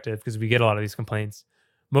perspective, because we get a lot of these complaints,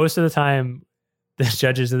 most of the time, the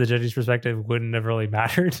judges and the judges' perspective wouldn't have really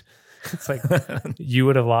mattered. It's like you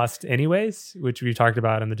would have lost anyways, which we talked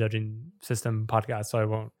about in the judging system podcast. So I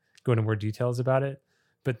won't go into more details about it.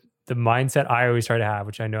 But the mindset I always try to have,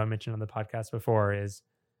 which I know I mentioned on the podcast before, is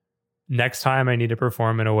next time I need to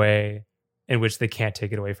perform in a way in which they can't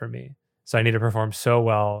take it away from me. So I need to perform so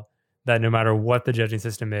well that no matter what the judging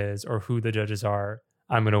system is or who the judges are,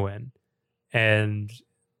 I'm going to win. And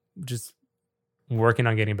just working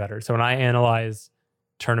on getting better. So when I analyze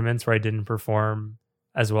tournaments where I didn't perform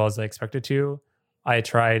as well as I expected to, I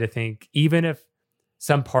try to think, even if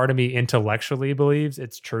some part of me intellectually believes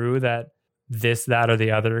it's true that this, that, or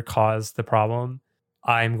the other caused the problem,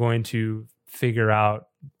 I'm going to figure out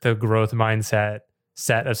the growth mindset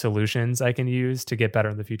set of solutions I can use to get better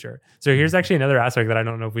in the future. So here's actually another aspect that I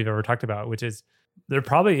don't know if we've ever talked about, which is there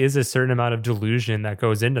probably is a certain amount of delusion that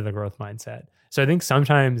goes into the growth mindset. So I think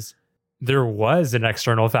sometimes there was an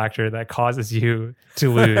external factor that causes you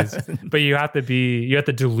to lose, but you have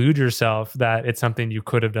to delude yourself that it's something you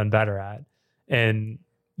could have done better at, and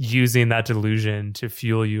using that delusion to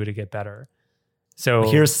fuel you to get better.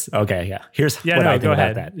 So here's what I think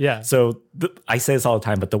about that. Yeah. So I say this all the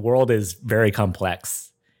time, but the world is very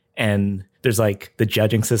complex, and there's like the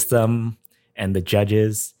judging system and the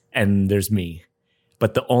judges, and there's me.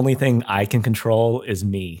 But the only thing I can control is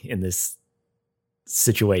me in this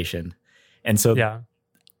situation. And so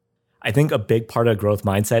I think a big part of growth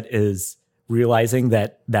mindset is realizing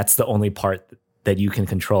that that's the only part that you can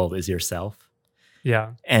control is yourself.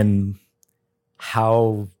 Yeah. And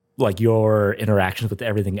how like your interactions with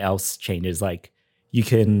everything else changes. Like you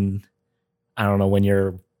can, I don't know, when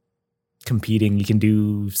you're competing, you can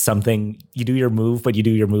do something, you do your move, but you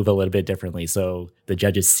do your move a little bit differently. So the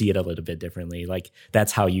judges see it a little bit differently. Like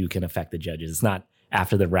that's how you can affect the judges. It's not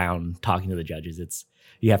after the round talking to the judges. It's,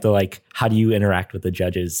 you have to like, how do you interact with the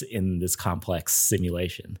judges in this complex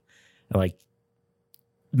simulation? And like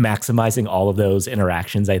maximizing all of those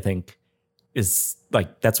interactions, I think is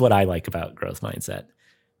like, that's what I like about growth mindset.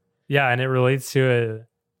 Yeah. And it relates to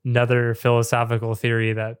another philosophical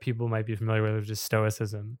theory that people might be familiar with, which is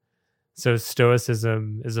Stoicism. So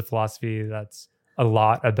Stoicism is a philosophy that's a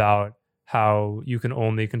lot about how you can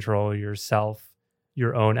only control yourself,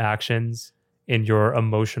 your own actions, and your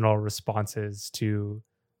emotional responses to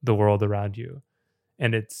the world around you.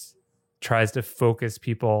 And it tries to focus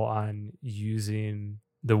people on using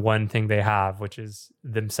the one thing they have, which is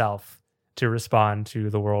themselves, to respond to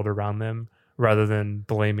the world around them, rather than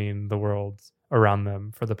blaming the world around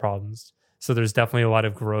them for the problems. So there's definitely a lot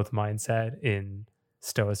of growth mindset in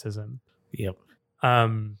Stoicism. Yep.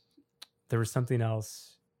 There was something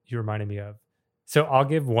else you reminded me of. So I'll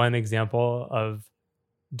give one example of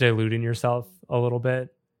diluting yourself a little bit.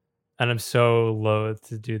 And I'm so loath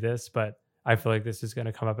to do this, but I feel like this is going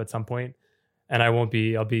to come up at some point. And I'll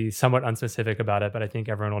be somewhat unspecific about it, but I think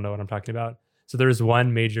everyone will know what I'm talking about. So there was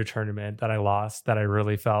one major tournament that I lost that I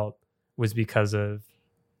really felt was because of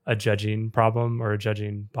a judging problem or a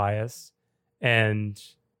judging bias. And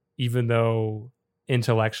even though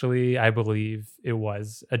intellectually I believe it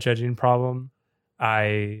was a judging problem,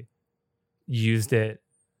 I used it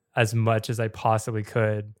as much as I possibly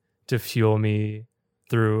could to fuel me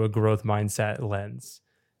through a growth mindset lens.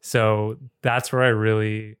 So that's where I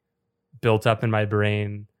really built up in my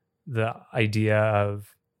brain the idea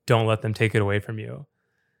of don't let them take it away from you.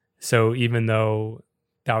 So even though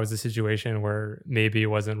that was a situation where maybe it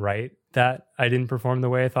wasn't right that I didn't perform the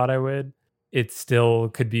way I thought I would, it still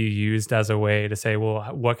could be used as a way to say, well,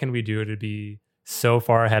 what can we do to be so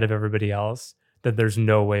far ahead of everybody else that there's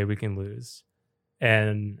no way we can lose?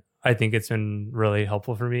 And I think it's been really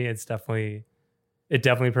helpful for me. It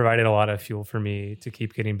definitely provided a lot of fuel for me to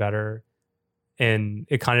keep getting better. And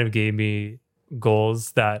it kind of gave me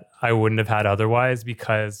goals that I wouldn't have had otherwise,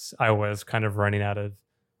 because I was kind of running out of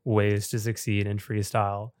ways to succeed in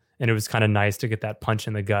freestyle. And it was kind of nice to get that punch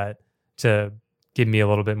in the gut to give me a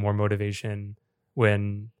little bit more motivation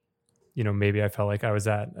when, maybe I felt like I was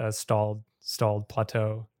at a stalled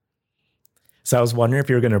plateau. So I was wondering if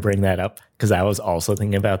you were going to bring that up, because I was also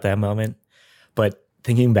thinking about that moment. But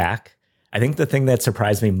thinking back, I think the thing that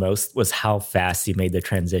surprised me most was how fast you made the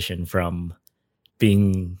transition from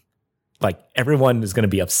being like, everyone is going to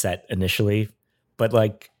be upset initially, but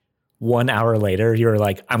like 1 hour later, you're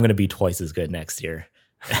like, I'm going to be twice as good next year.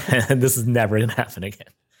 And this is never going to happen again.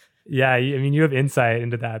 Yeah, I mean, you have insight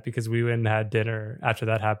into that because we went and had dinner after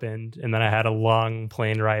that happened. And then I had a long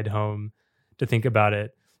plane ride home to think about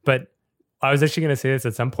it. But I was actually going to say this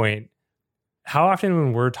at some point. How often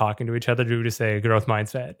when we're talking to each other do we just say growth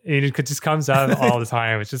mindset? It just comes up all the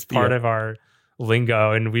time. It's just part of our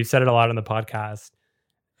lingo. And we've said it a lot on the podcast.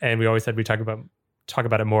 And we always said we talk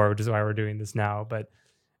about it more, which is why we're doing this now. But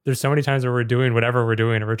there's so many times where we're doing whatever we're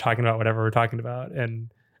doing, and we're talking about whatever we're talking about.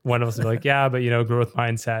 And one of us is like, yeah, but growth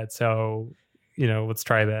mindset. So, let's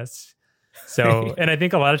try this. So, and I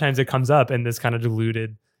think a lot of times it comes up in this kind of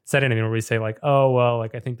diluted setting, where we say like, oh, well,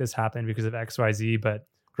 like I think this happened because of X, Y, Z, but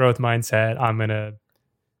growth mindset, I'm going to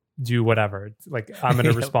do whatever. Like I'm going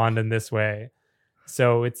to respond in this way.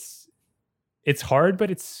 So it's hard, but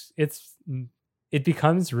it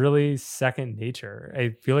becomes really second nature.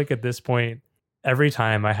 I feel like at this point, every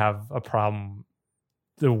time I have a problem,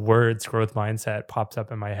 the words growth mindset pops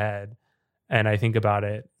up in my head and I think about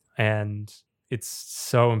it, and it's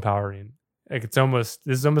so empowering. Like this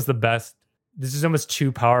is almost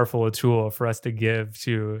too powerful a tool for us to give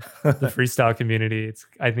to the freestyle community.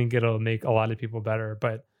 I think it'll make a lot of people better,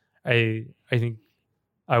 but I think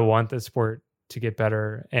I want the sport to get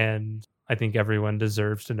better, and I think everyone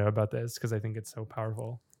deserves to know about this because I think it's so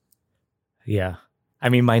powerful. Yeah. I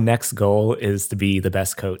mean, my next goal is to be the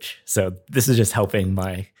best coach. So this is just helping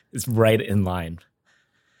it's right in line.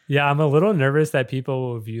 Yeah, I'm a little nervous that people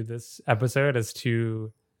will view this episode as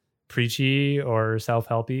too preachy or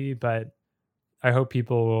self-helpy, but I hope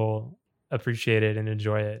people will appreciate it and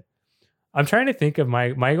enjoy it. I'm trying to think of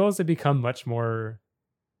my goals to become much more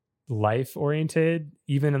life oriented,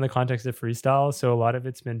 even in the context of freestyle. So a lot of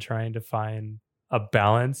it's been trying to find a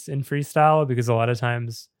balance in freestyle because a lot of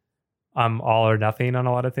times I'm all or nothing on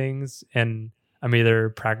a lot of things. And I'm either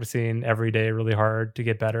practicing every day really hard to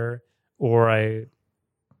get better, or I,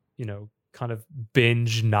 kind of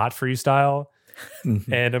binge not freestyle.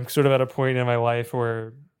 And I'm sort of at a point in my life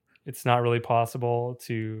where it's not really possible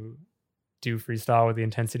to do freestyle with the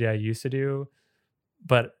intensity I used to do.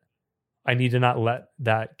 But I need to not let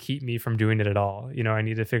that keep me from doing it at all. I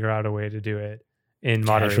need to figure out a way to do it in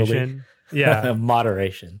moderation. Yeah.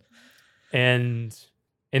 Moderation. And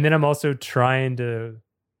then I'm also trying to,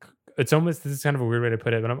 this is kind of a weird way to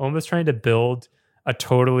put it, but I'm almost trying to build a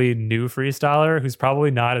totally new freestyler who's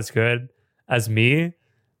probably not as good as me,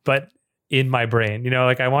 but in my brain,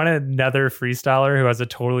 I want another freestyler who has a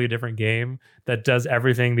totally different game that does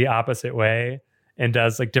everything the opposite way and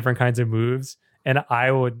does like different kinds of moves. And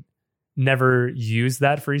I would never use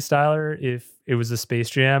that freestyler if it was a Space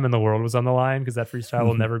Jam and the world was on the line, because that freestyle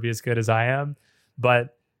will never be as good as I am.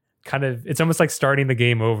 But kind of, it's almost like starting the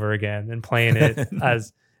game over again and playing it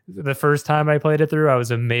as the first time I played it through, I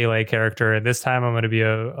was a melee character, and this time I'm going to be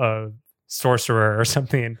a sorcerer or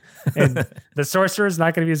something. And the sorcerer is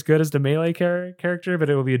not going to be as good as the melee character, but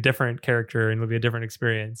it will be a different character and it'll be a different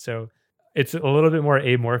experience. So it's a little bit more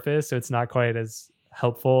amorphous, so it's not quite as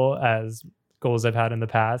helpful as goals I've had in the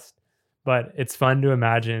past. But it's fun to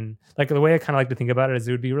imagine, like the way I kind of like to think about it is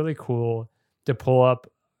it would be really cool to pull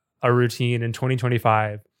up a routine in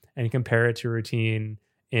 2025 and compare it to a routine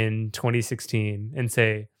in 2016 and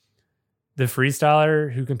say, the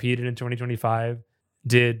freestyler who competed in 2025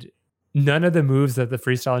 did none of the moves that the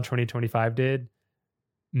freestyle in 2025 did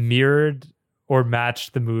mirrored or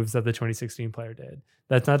matched the moves that the 2016 player did.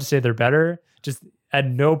 That's not to say they're better. Just at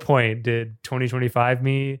no point did 2025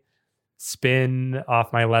 me spin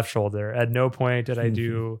off my left shoulder. At no point did I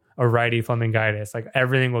do a righty flamingitis. Like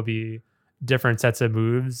everything will be different sets of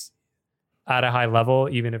moves at a high level,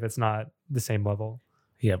 even if it's not the same level.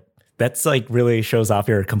 Yep. That's like really shows off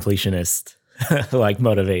your completionist like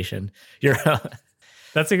motivation.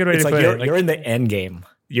 That's a good way to put it. You're in the end game.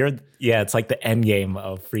 It's like the end game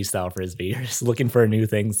of Freestyle Frisbee. You're just looking for new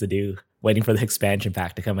things to do, waiting for the expansion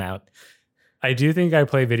pack to come out. I do think I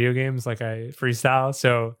play video games like I freestyle.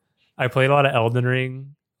 So I played a lot of Elden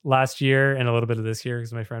Ring last year and a little bit of this year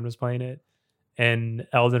because my friend was playing it. And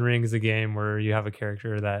Elden Ring is a game where you have a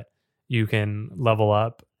character that you can level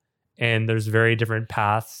up, and there's very different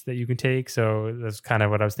paths that you can take. So that's kind of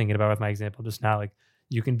what I was thinking about with my example just now. Like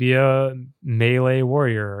you can be a melee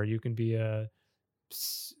warrior, or you can be a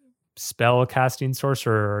spell casting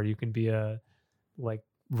sorcerer, or you can be a like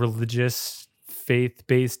religious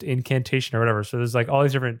faith-based incantation or whatever. So there's like all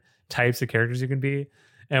these different types of characters you can be.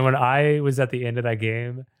 And when I was at the end of that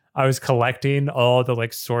game, I was collecting all the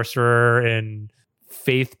like sorcerer and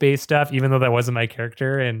faith-based stuff, even though that wasn't my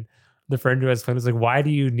character. And the friend who has played was like, why do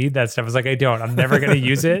you need that stuff? I was like, I don't. I'm never going to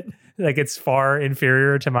use it. Like it's far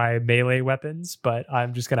inferior to my melee weapons, but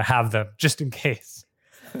I'm just going to have them just in case.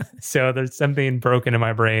 So there's something broken in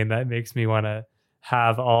my brain that makes me want to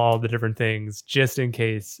have all the different things just in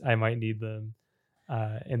case I might need them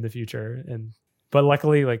in the future. But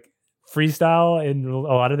luckily, like freestyle in a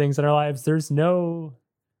lot of things in our lives, there's no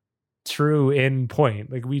true end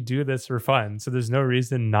point. Like we do this for fun, so there's no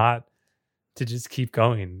reason not to just keep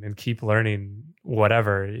going and keep learning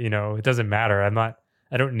whatever. It doesn't matter.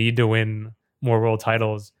 I don't need to win more world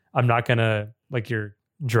titles. I'm not gonna, like your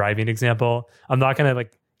driving example, I'm not gonna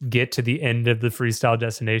like get to the end of the freestyle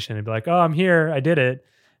destination and be like, oh, I'm here, I did it.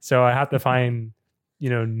 So I have to find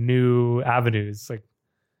new avenues. Like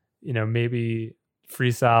maybe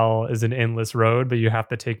freestyle is an endless road, but you have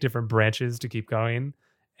to take different branches to keep going.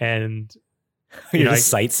 And you're just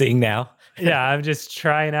sightseeing now. Yeah, I'm just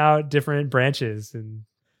trying out different branches and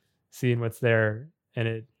seeing what's there, and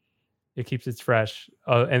it keeps it fresh.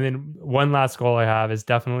 And then one last goal I have is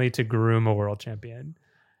definitely to groom a world champion.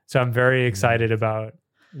 So I'm very excited about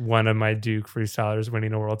one of my Duke freestylers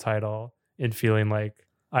winning a world title and feeling like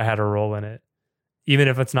I had a role in it, even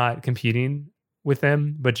if it's not competing with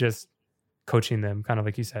them, but just coaching them, kind of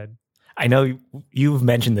like you said. I know you've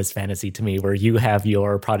mentioned this fantasy to me where you have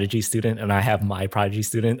your prodigy student and I have my prodigy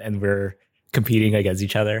student and we're competing against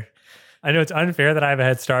each other. I know it's unfair that I have a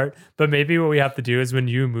head start, but maybe what we have to do is when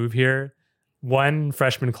you move here, one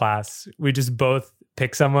freshman class, we just both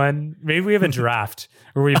pick someone. Maybe we have a draft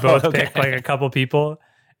where we both pick like a couple people.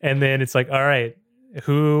 And then it's like, all right,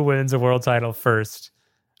 who wins a world title first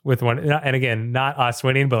with one? And again, not us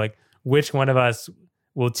winning, but like which one of us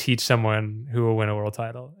will teach someone who will win a world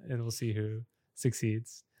title, and we'll see who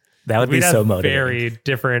succeeds. That would be so motivating. Very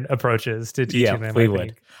different approaches to teaching them. We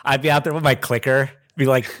would. I'd be out there with my clicker, be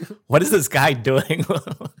like, what is this guy doing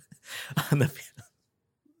on the field?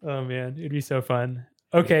 Oh man, it'd be so fun.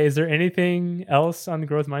 Okay, is there anything else on the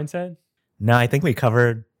growth mindset? No, I think we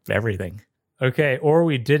covered everything. Okay, or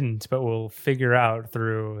we didn't, but we'll figure out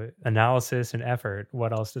through analysis and effort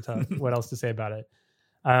what else to talk, what else to say about it.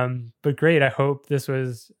 But great, I hope this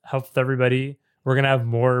was helpful to everybody. We're gonna have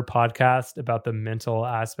more podcasts about the mental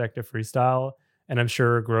aspect of freestyle, and I'm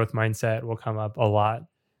sure growth mindset will come up a lot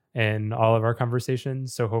in all of our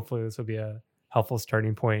conversations. So hopefully this will be a helpful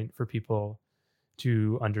starting point for people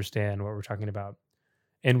to understand what we're talking about.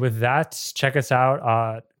 And with that, check us out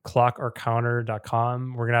at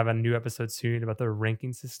ClockOrCounter.com. We're going to have a new episode soon about the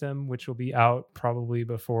ranking system, which will be out probably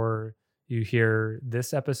before you hear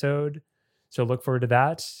this episode. So look forward to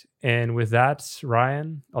that. And with that,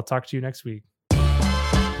 Ryan, I'll talk to you next week.